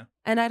 Yeah.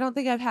 And I don't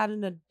think I've had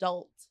an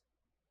adult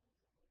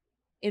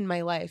in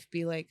my life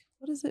be like,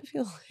 what does it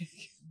feel like?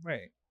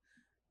 Right.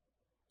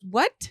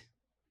 What?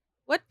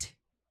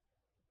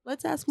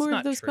 Let's ask more of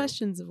not those true.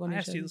 questions of one I each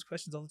ask you other. those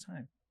questions all the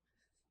time.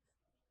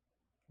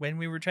 When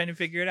we were trying to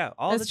figure it out,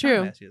 all That's the time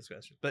true. I ask you those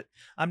questions. But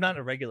I'm not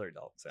a regular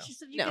adult, so She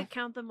said you No. could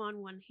count them on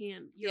one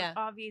hand. You're Yeah.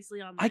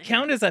 obviously on. The I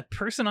count hand. as a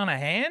person on a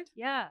hand.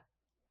 Yeah.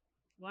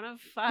 1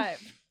 of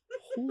 5.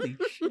 Holy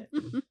shit!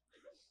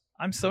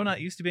 I'm so not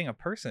used to being a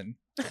person.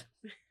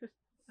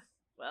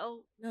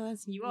 Well, No,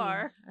 that's You me.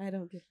 are. I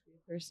don't get to be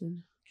a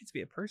person. I get to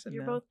be a person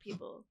you're now. both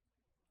people.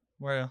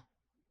 Well,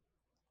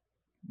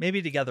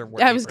 maybe together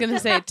we're. I a was gonna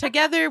person. say,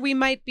 together we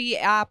might be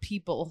a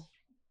people,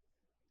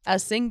 a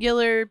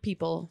singular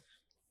people.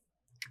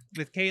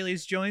 with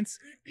Kaylee's joints,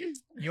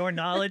 your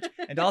knowledge,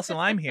 and also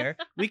I'm here.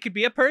 We could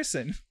be a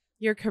person.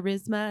 Your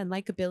charisma and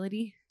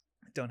likability.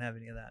 I don't have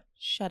any of that.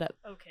 Shut up.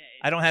 Okay.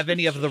 I don't have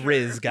any of the Sure.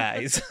 Riz,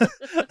 guys.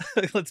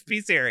 Let's be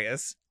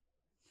serious.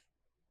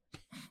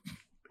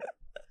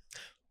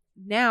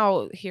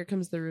 Now here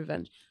comes the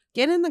revenge.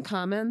 get in the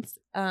comments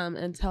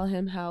and tell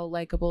him how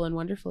likable and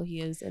wonderful he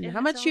is and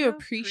how much tell you him how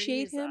pretty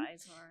appreciate his him.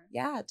 eyes are.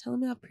 Yeah, tell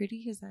him how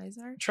pretty his eyes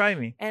are Try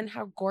me. and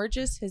how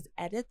gorgeous his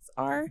edits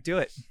are. Do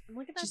it. And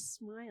look at that Just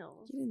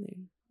smile. Get in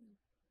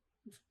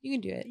there. You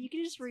can do it. You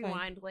can just fine.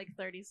 rewind like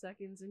 30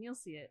 seconds and you'll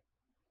see it.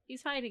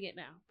 He's hiding it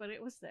now, but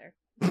it was there.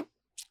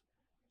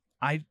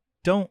 I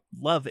don't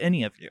love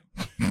any of you.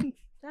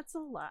 That's a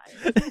lie.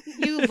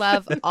 You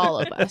love all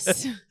of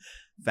us.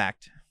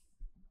 Fact.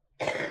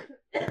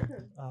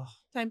 Oh,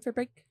 Time for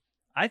break.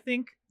 I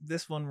think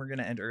this one we're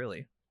gonna end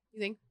early You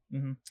think?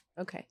 Mhm.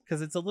 Okay.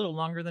 because it's a little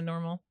longer than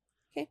normal.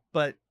 'Kay.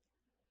 But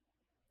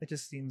it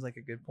just seems like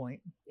a good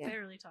point. Yeah.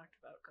 Barely talked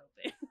about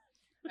coping.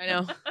 I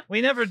know.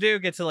 We never do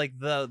get to like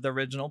the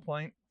original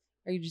point.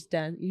 Are you just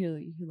done?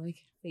 You like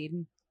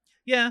fading?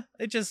 Yeah,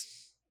 it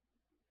just.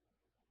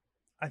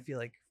 I feel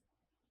like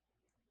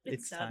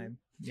it's done. time.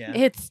 Yeah,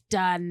 It's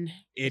done.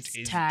 It It's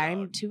is time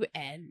done. to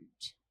end.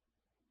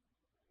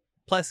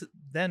 Plus,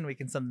 then we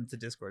can send them to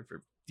Discord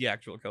for the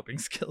actual coping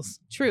skills.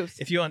 Truth.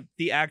 If you want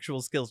the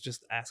actual skills,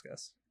 just ask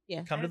us.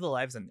 Yeah. Come to the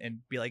lives and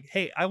be like,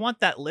 hey, I want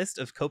that list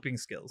of coping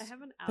skills. I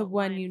have an outline The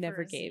one you for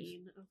never a gave.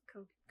 scene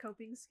of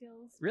coping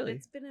skills. but Really?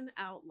 It's been an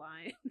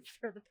outline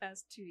for the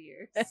past 2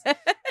 years.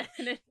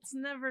 and it's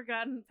never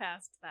gotten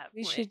past that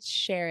We point. should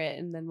share it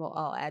and then we'll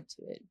all add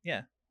to it.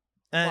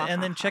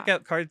 And then check Wahaha.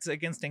 out Cards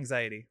Against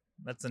Anxiety.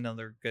 That's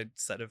another good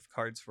set of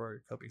cards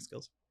for coping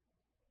skills.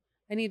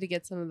 I need to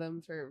get some of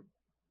them for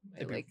my,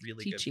 It'd be like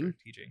really teaching. good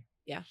for teaching.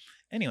 Yeah.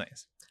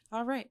 Anyways,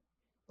 All right.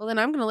 Well, then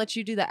I'm gonna let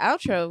you do the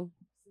outro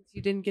since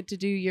you didn't get to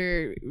do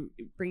your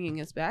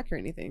bringing us back or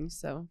anything.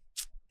 So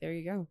there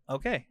you go.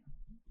 okay.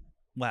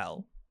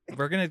 Well,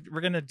 we're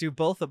gonna do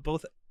both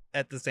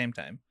at the same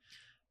time.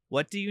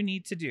 What do you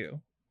need to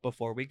do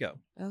before we go?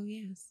 Oh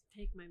yes.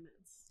 Take my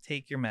meds.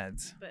 Take your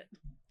meds. But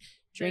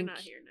Drink they're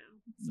not here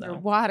now. your No.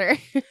 water.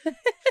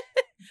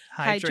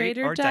 Hydrate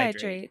or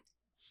dihydrate.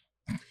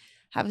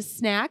 Have a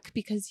snack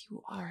because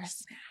you are a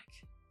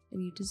snack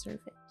and you deserve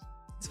it.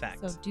 It's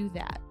facts. So do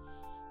that.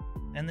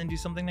 And then do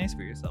something nice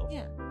for yourself.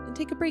 Yeah. And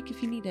take a break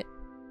if you need it.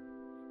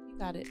 You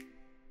got it.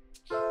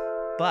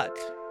 But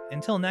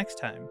until next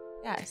time,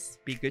 Yes.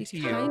 be good Be to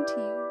you. kind to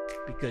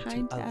you. Be good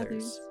kind to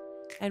others.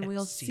 And And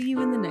we'll see see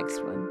you in the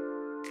next one.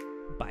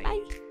 Bye.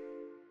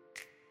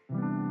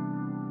 Bye.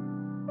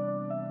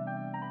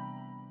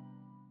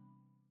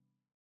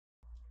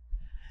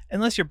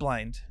 Unless you're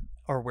blind,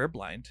 or we're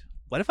blind.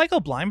 What if I go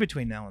blind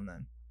between now and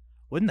then?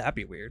 Wouldn't that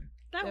be weird?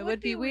 That would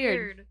be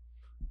weird.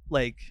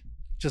 Like,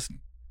 just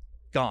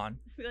gone.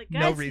 Be like,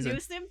 No guys, reason. new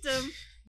symptom.